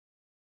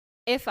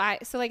if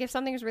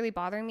something's really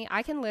bothering me,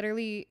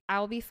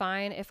 I'll be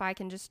fine if I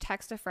can just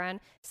text a friend,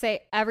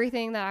 say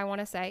everything that I want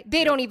to say.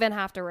 They don't even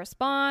have to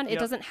respond. It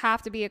doesn't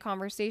have to be a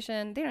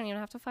conversation. They don't even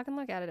have to fucking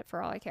look at it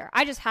for all I care.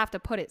 I just have to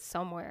put it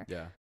somewhere.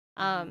 Yeah.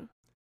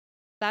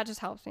 That just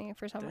helps me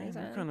for some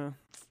reason.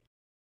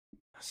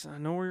 I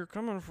know where you're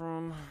coming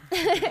from.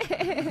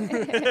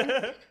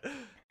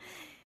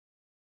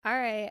 All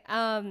right.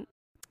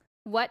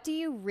 What do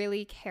you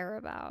really care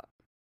about?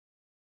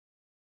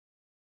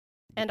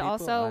 The And people I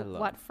also, love.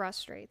 what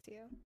frustrates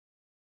you?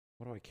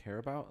 What do I care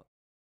about?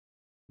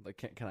 Like,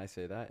 can I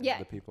say that? Yeah.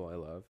 The people I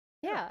love.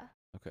 Yeah.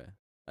 Okay.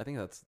 I think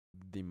that's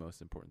the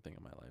most important thing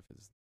in my life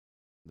is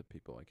the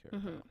people I care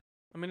about.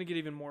 I'm going to get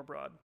even more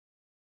broad.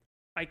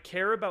 I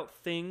care about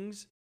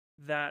things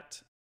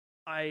that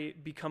I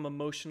become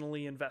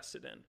emotionally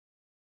invested in.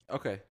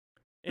 Okay.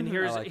 And Mhm.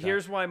 here's I like that.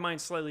 here's why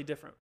mine's slightly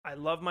different. I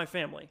love my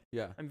family.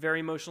 Yeah. I'm very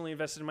emotionally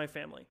invested in my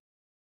family.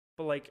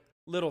 But like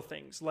little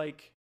things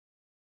like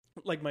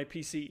my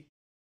PC.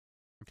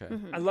 Okay.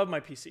 Mhm. I love my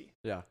PC.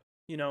 Yeah.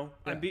 You know,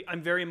 Yeah.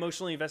 I'm very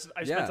emotionally invested.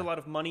 I've spent Yeah. a lot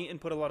of money and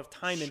put a lot of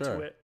time into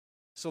Sure. it.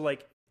 So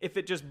like if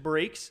it just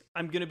breaks,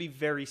 I'm going to be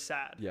very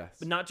sad. Yes.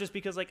 But not just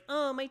because like,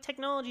 oh, my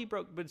technology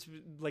broke, but it's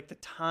like the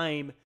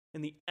time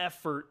and the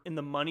effort and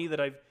the money that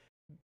I've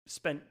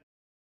spent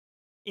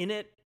in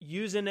it,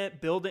 using it,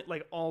 building,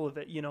 like all of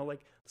it, you know,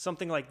 like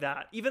something like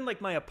that. Even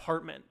like my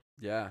apartment.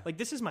 Yeah. Like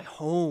this is my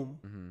home,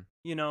 Mm-hmm.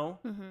 you know?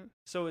 Mhm.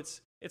 So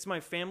it's my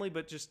family,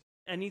 but just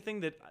anything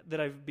that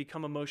I've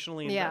become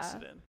emotionally Yeah.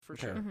 invested in, for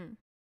Okay. sure. Mhm.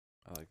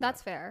 I like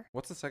That's that. fair.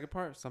 What's the second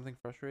part? Something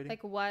frustrating?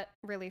 Like, what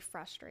really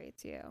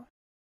frustrates you?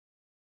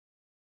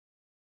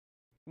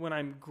 When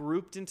I'm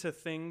grouped into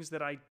things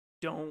that I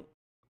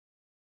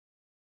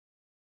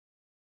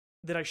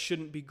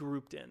shouldn't be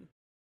grouped in.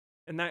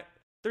 And that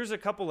there's a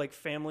couple like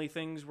family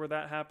things where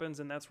that happens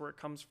and that's where it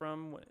comes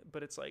from,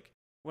 but it's like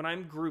when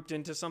I'm grouped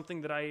into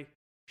something that I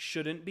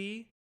shouldn't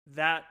be,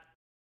 that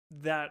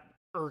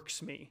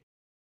irks me.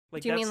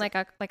 Like Do you mean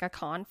that's- like a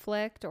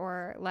conflict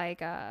or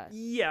like a?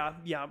 Yeah.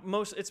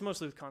 It's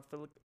mostly with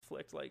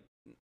conflict. Like,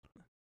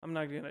 I'm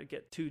not gonna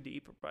get too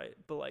deep, right?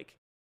 But like,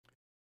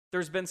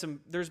 there's been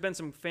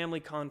some family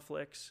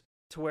conflicts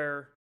to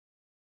where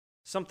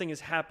something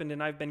has happened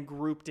and I've been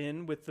grouped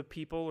in with the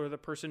people or the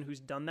person who's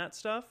done that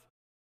stuff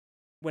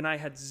when I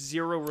had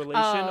zero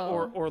relation,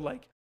 or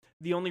like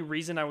the only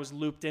reason I was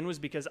looped in was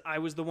because I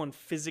was the one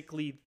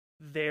physically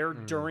there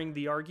during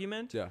the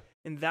argument. Yeah.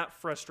 And that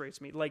frustrates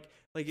me. Like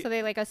So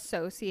they like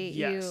associate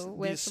Yes, you the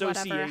with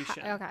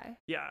association. Okay.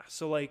 yeah.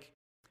 So like,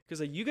 because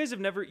like you guys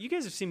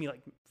have seen me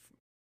like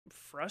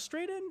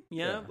frustrated,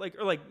 yeah? Yeah. Like,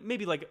 or like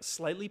maybe like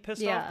slightly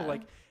pissed off, Yeah. but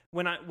like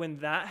when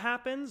that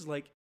happens,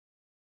 like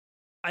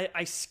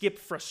I skip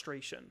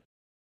frustration.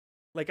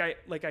 Like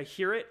I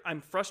hear it,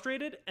 I'm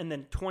frustrated, and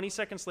then 20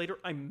 seconds later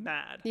I'm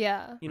mad.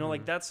 Yeah. You know,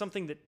 like Mhm. that's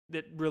something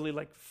that really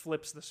like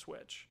flips the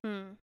switch.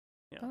 Hmm.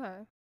 Yeah.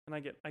 Okay. And I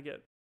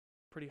get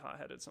pretty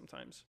hot-headed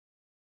sometimes.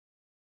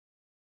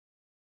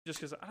 Just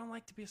because I don't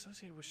like to be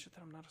associated with shit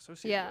that I'm not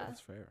associated Yeah. with.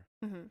 That's fair.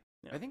 Mm-hmm.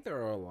 Yeah. I think there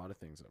are a lot of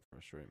things that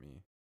frustrate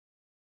me.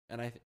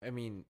 And I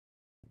mean,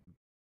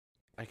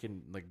 I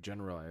can like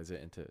generalize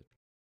it into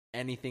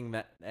anything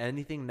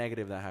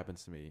negative that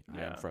happens to me, I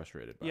Yeah. am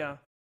frustrated by. Yeah.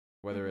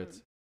 Whether Mhm.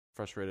 it's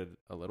frustrated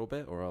a little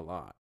bit or a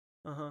lot,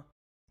 Uh-huh.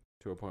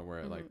 to a point where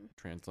it like Mhm.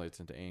 translates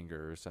into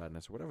anger or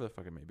sadness or whatever the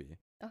fuck it may be.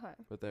 Okay.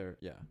 But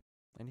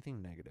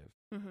anything negative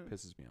Mm-hmm.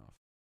 pisses me off.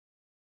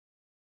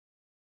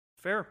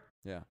 Fair.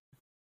 Yeah.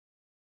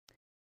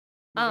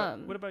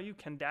 What about you,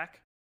 Kendak?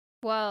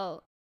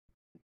 Well,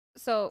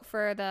 so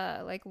for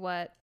the like,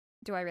 what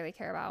do I really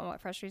care about and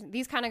what frustrates me?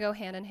 These kind of go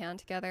hand in hand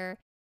together.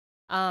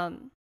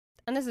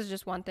 And this is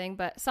just one thing,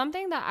 but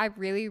something that I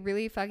really,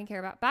 really fucking care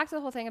about. Back to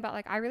the whole thing about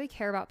like, I really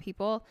care about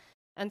people,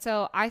 and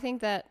so I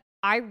think that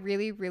I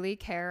really, really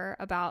care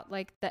about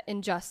like the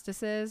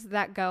injustices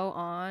that go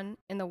on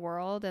in the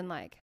world and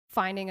like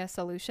finding a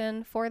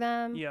solution for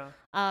them. Yeah.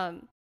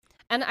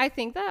 And I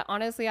think that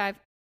honestly, I've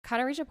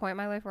kind of reached a point in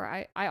my life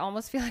where I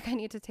almost feel like I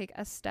need to take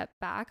a step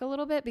back a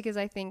little bit, because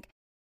I think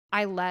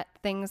I let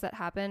things that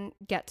happen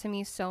get to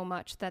me so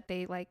much that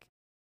they like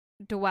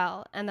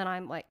dwell. And then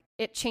I'm like,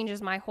 it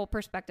changes my whole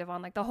perspective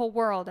on like the whole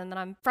world. And then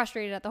I'm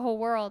frustrated at the whole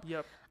world.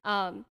 Yep.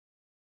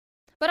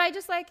 But I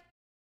just like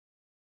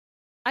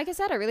I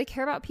said, I really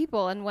care about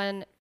people. And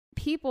when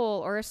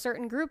people or a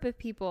certain group of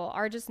people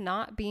are just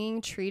not being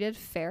treated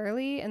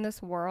fairly in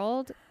this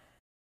world,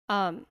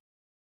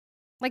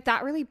 like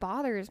that really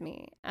bothers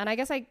me. And I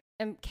guess I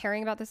am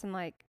caring about this in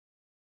like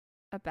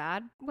a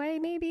bad way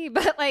maybe,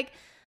 but like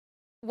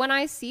when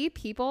I see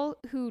people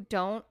who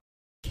don't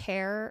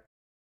care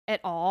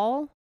at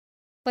all,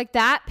 like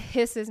that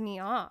pisses me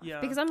off. Yeah,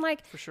 Because I'm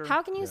like, For sure.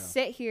 how can you Yeah.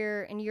 sit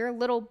here in your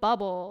little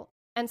bubble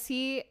and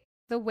see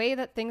the way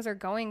that things are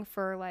going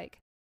for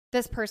like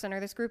this person or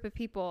this group of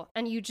people,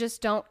 and you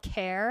just don't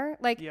care?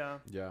 Like, Yeah.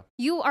 Yeah.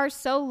 you are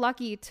so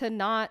lucky to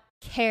not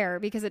care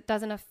because it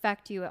doesn't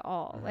affect you at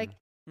all. Mhm. Like,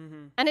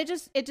 Mm-hmm. and it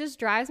just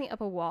drives me up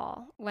a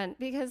wall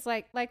because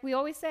like we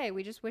always say,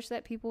 we just wish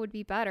that people would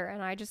be better.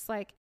 And I just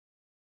like,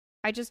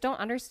 I just don't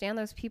understand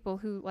those people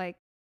who like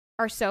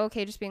are so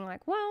okay just being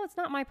like, well, it's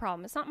not my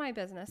problem, it's not my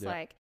business, Yeah.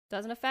 like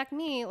doesn't affect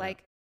me,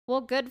 like,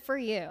 well, good for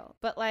you.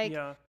 But like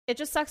Yeah. it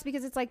just sucks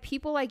because it's like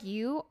people like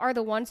you are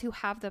the ones who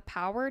have the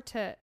power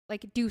to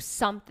like do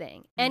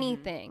something,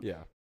 anything.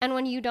 Yeah. And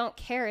when you don't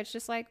care, it's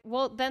just like,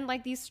 well, then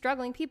like these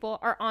struggling people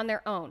are on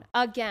their own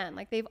again,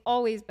 like they've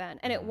always been,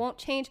 and it won't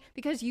change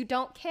because you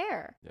don't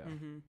care. Yeah.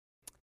 Mm-hmm.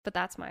 But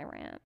that's my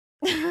rant.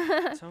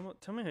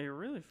 Tell me how you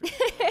really feel.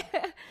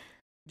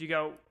 You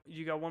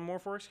got one more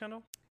for us,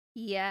 Kendall?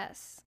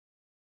 Yes.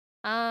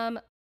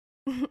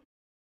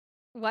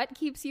 What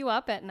keeps you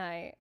up at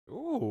night?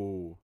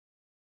 Ooh.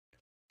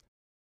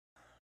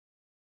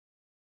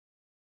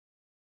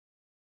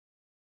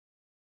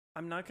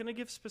 I'm not going to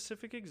give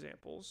specific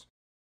examples,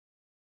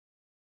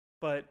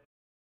 but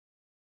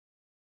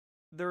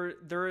there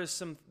are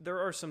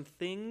some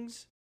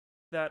things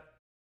that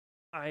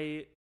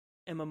I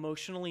am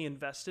emotionally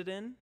invested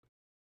in.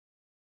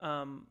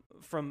 From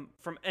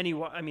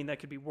anyone, I mean, that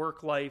could be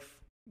work, life,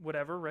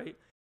 whatever, right?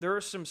 There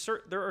are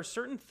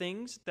certain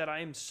things that I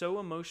am so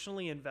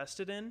emotionally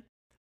invested in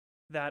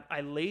that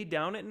I lay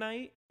down at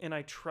night and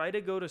I try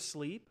to go to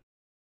sleep,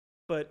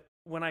 but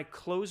when I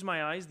close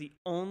my eyes, the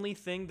only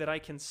thing that I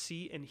can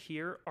see and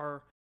hear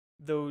are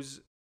the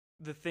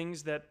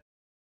things that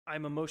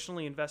I'm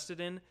emotionally invested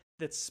in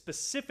that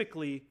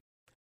specifically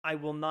I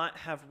will not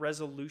have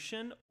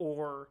resolution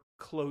or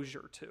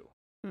closure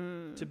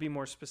to be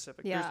more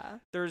specific. Yeah.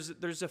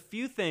 There's a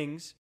few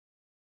things,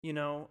 you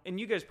know, and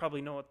you guys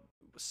probably know what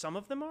some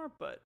of them are,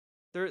 but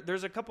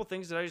there's a couple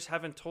things that I just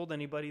haven't told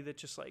anybody that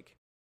just like,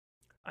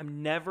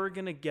 I'm never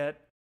going to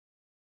get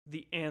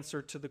the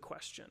answer to the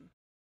question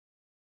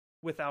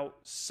without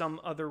some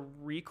other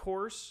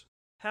recourse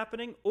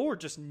happening, or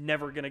just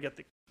never going to get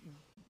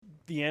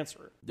the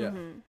answer. Yeah.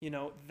 Mm-hmm. You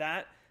know,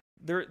 that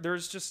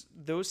there's just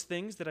those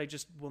things that I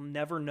just will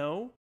never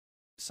know,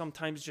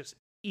 sometimes just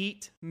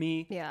eat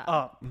me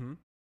up. Mm-hmm.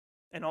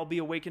 And I'll be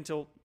awake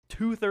until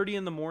 2:30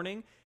 in the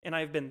morning, and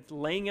I've been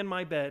laying in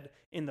my bed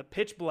in the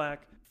pitch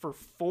black for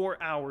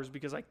 4 hours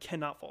because I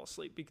cannot fall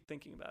asleep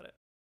thinking about it.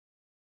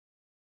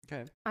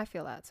 Okay. I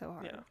feel that so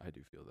hard. Yeah. I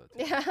do feel that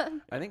too. Yeah.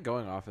 I think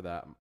going off of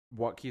that,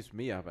 what keeps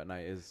me up at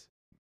night is,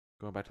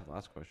 going back to the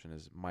last question,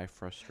 is my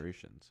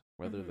frustrations.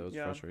 Whether Mhm. those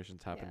Yeah.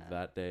 frustrations happened Yeah.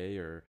 that day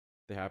or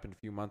they happened a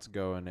few months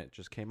ago and it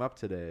just came up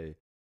today.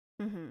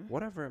 Mm-hmm.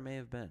 Whatever it may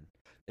have been.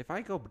 If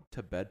I go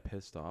to bed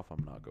pissed off,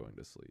 I'm not going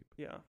to sleep.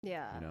 Yeah.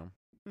 Yeah. You know?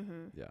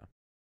 Mm-hmm. Yeah.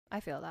 I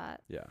feel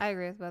that. Yeah. I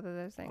agree with both of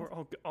those things.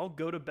 Or I'll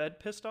go to bed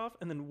pissed off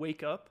and then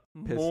wake up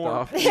Pissed more.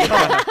 off.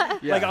 Yeah.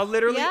 Yeah. Like I'll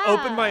literally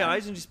open my Yeah.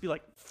 eyes and just be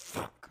like,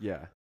 fuck.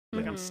 Yeah.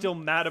 Like I'm Mhm. still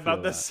mad about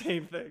Feel the that.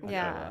 same thing. I feel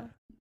Yeah. that.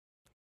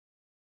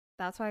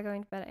 That's why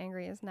going to bed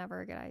angry is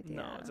never a good idea.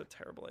 No, it's a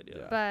terrible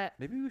idea. Yeah. But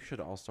Maybe we should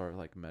all start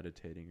like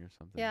meditating or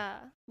something. yeah,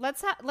 let's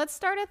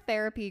start a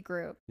therapy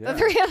group. Yeah. The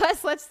three of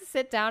us, let's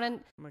sit down and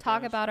Oh my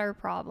talk gosh. about our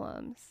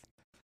problems.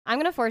 I'm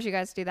gonna force you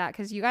guys to do that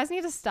because you guys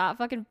need to stop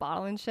fucking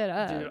bottling shit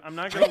up. Dude, I'm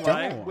not I gonna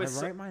lie. don't. With,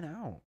 I write mine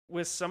out.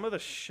 with some of the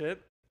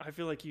shit, I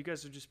feel like you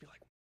guys would just be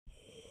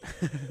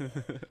like,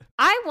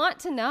 I want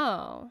to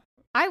know.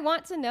 I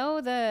want to know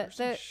 "There's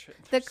some the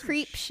shit- the there's some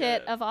creep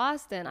shit of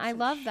Austin. There's I some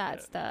love that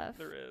shit, man. stuff.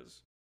 There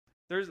is.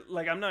 There's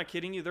like, I'm not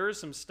kidding you. There is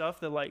some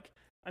stuff that like,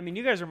 I mean,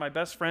 you guys are my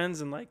best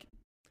friends, and like,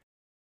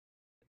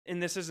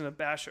 and this isn't a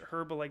bash at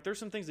her, but like, there's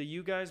some things that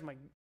you guys,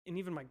 and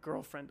even my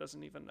girlfriend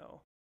doesn't even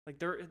know. Like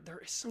there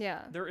is some,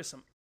 Yeah. there is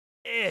some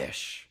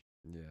ish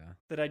Yeah.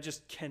 that I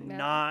just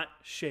cannot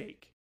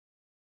shake.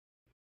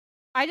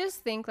 I just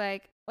think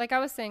like I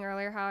was saying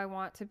earlier, how I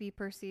want to be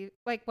perceived.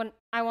 Like when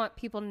I want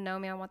people to know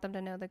me, I want them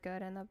to know the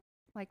good and the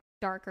like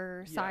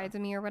darker Yeah. sides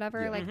of me or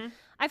whatever. Yeah. Like Mhm.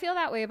 I feel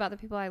that way about the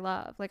people I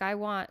love. Like I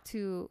want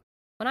to,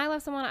 when I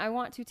love someone, I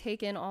want to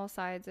take in all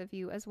sides of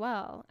you as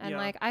well. And Yeah.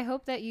 like I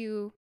hope that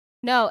you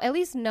at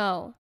least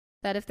know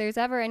that if there's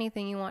ever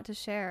anything you want to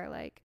share,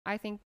 like I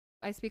think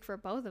I speak for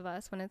both of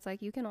us when it's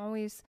like you can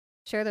always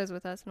share those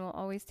with us and we'll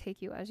always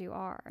take you as you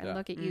are and Yeah.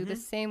 look at you the Mhm.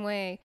 same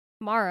way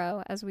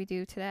tomorrow as we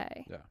do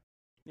today.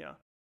 Yeah,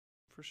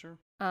 for sure.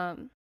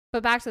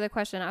 But back to the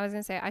question, I was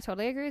gonna say I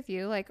totally agree with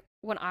you. Like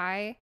when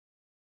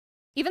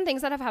even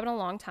things that have happened a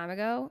long time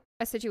ago,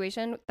 a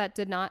situation that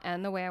did not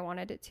end the way I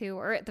wanted it to,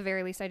 or at the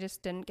very least I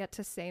just didn't get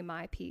to say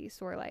my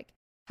piece or like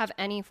have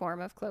any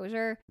form of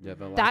closure, Yeah.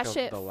 The that lack of,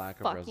 shit the lack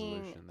of fucking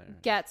resolution there.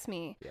 gets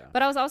me. Yeah.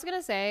 But I was also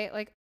gonna say,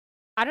 like,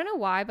 I don't know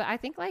why, but I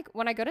think like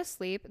when I go to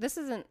sleep, this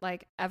isn't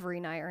like every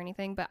night or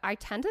anything, but I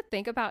tend to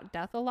think about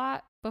death a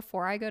lot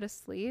before I go to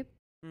sleep.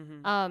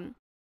 Mm-hmm.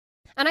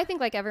 And I think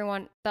like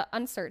everyone, the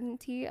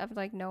uncertainty of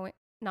like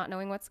not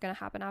knowing what's going to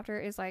happen after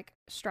is like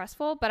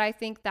stressful, but I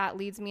think that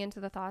leads me into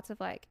the thoughts of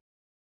like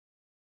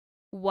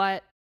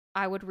what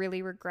I would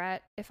really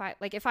regret if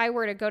I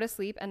were to go to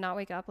sleep and not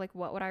wake up, like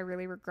what would I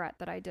really regret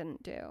that I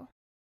didn't do?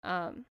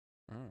 Mm.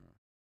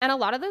 And a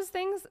lot of those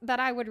things that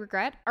I would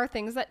regret are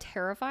things that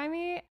terrify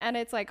me, and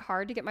it's like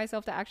hard to get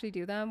myself to actually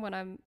do them when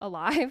I'm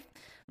alive.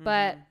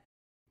 But Mhm.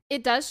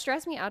 it does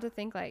stress me out to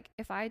think like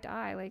if I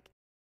die, like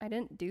I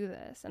didn't do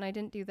this and I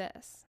didn't do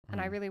this. And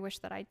I Mhm. really wish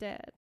that I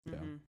did. Yeah.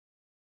 Mhm.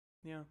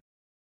 Yeah.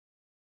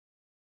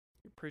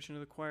 You're preaching to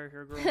the choir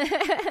here, girl.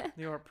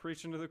 You are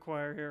preaching to the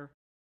choir here.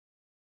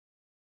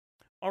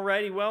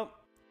 Alrighty, well,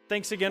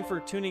 thanks again for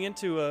tuning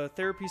into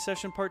Therapy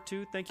Session Part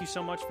 2. Thank you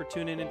so much for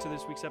tuning into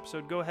this week's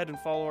episode. Go ahead and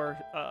follow our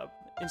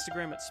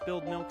Instagram at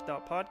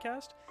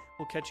spilledmilk.podcast.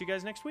 We'll catch you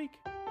guys next week.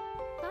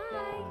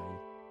 Bye.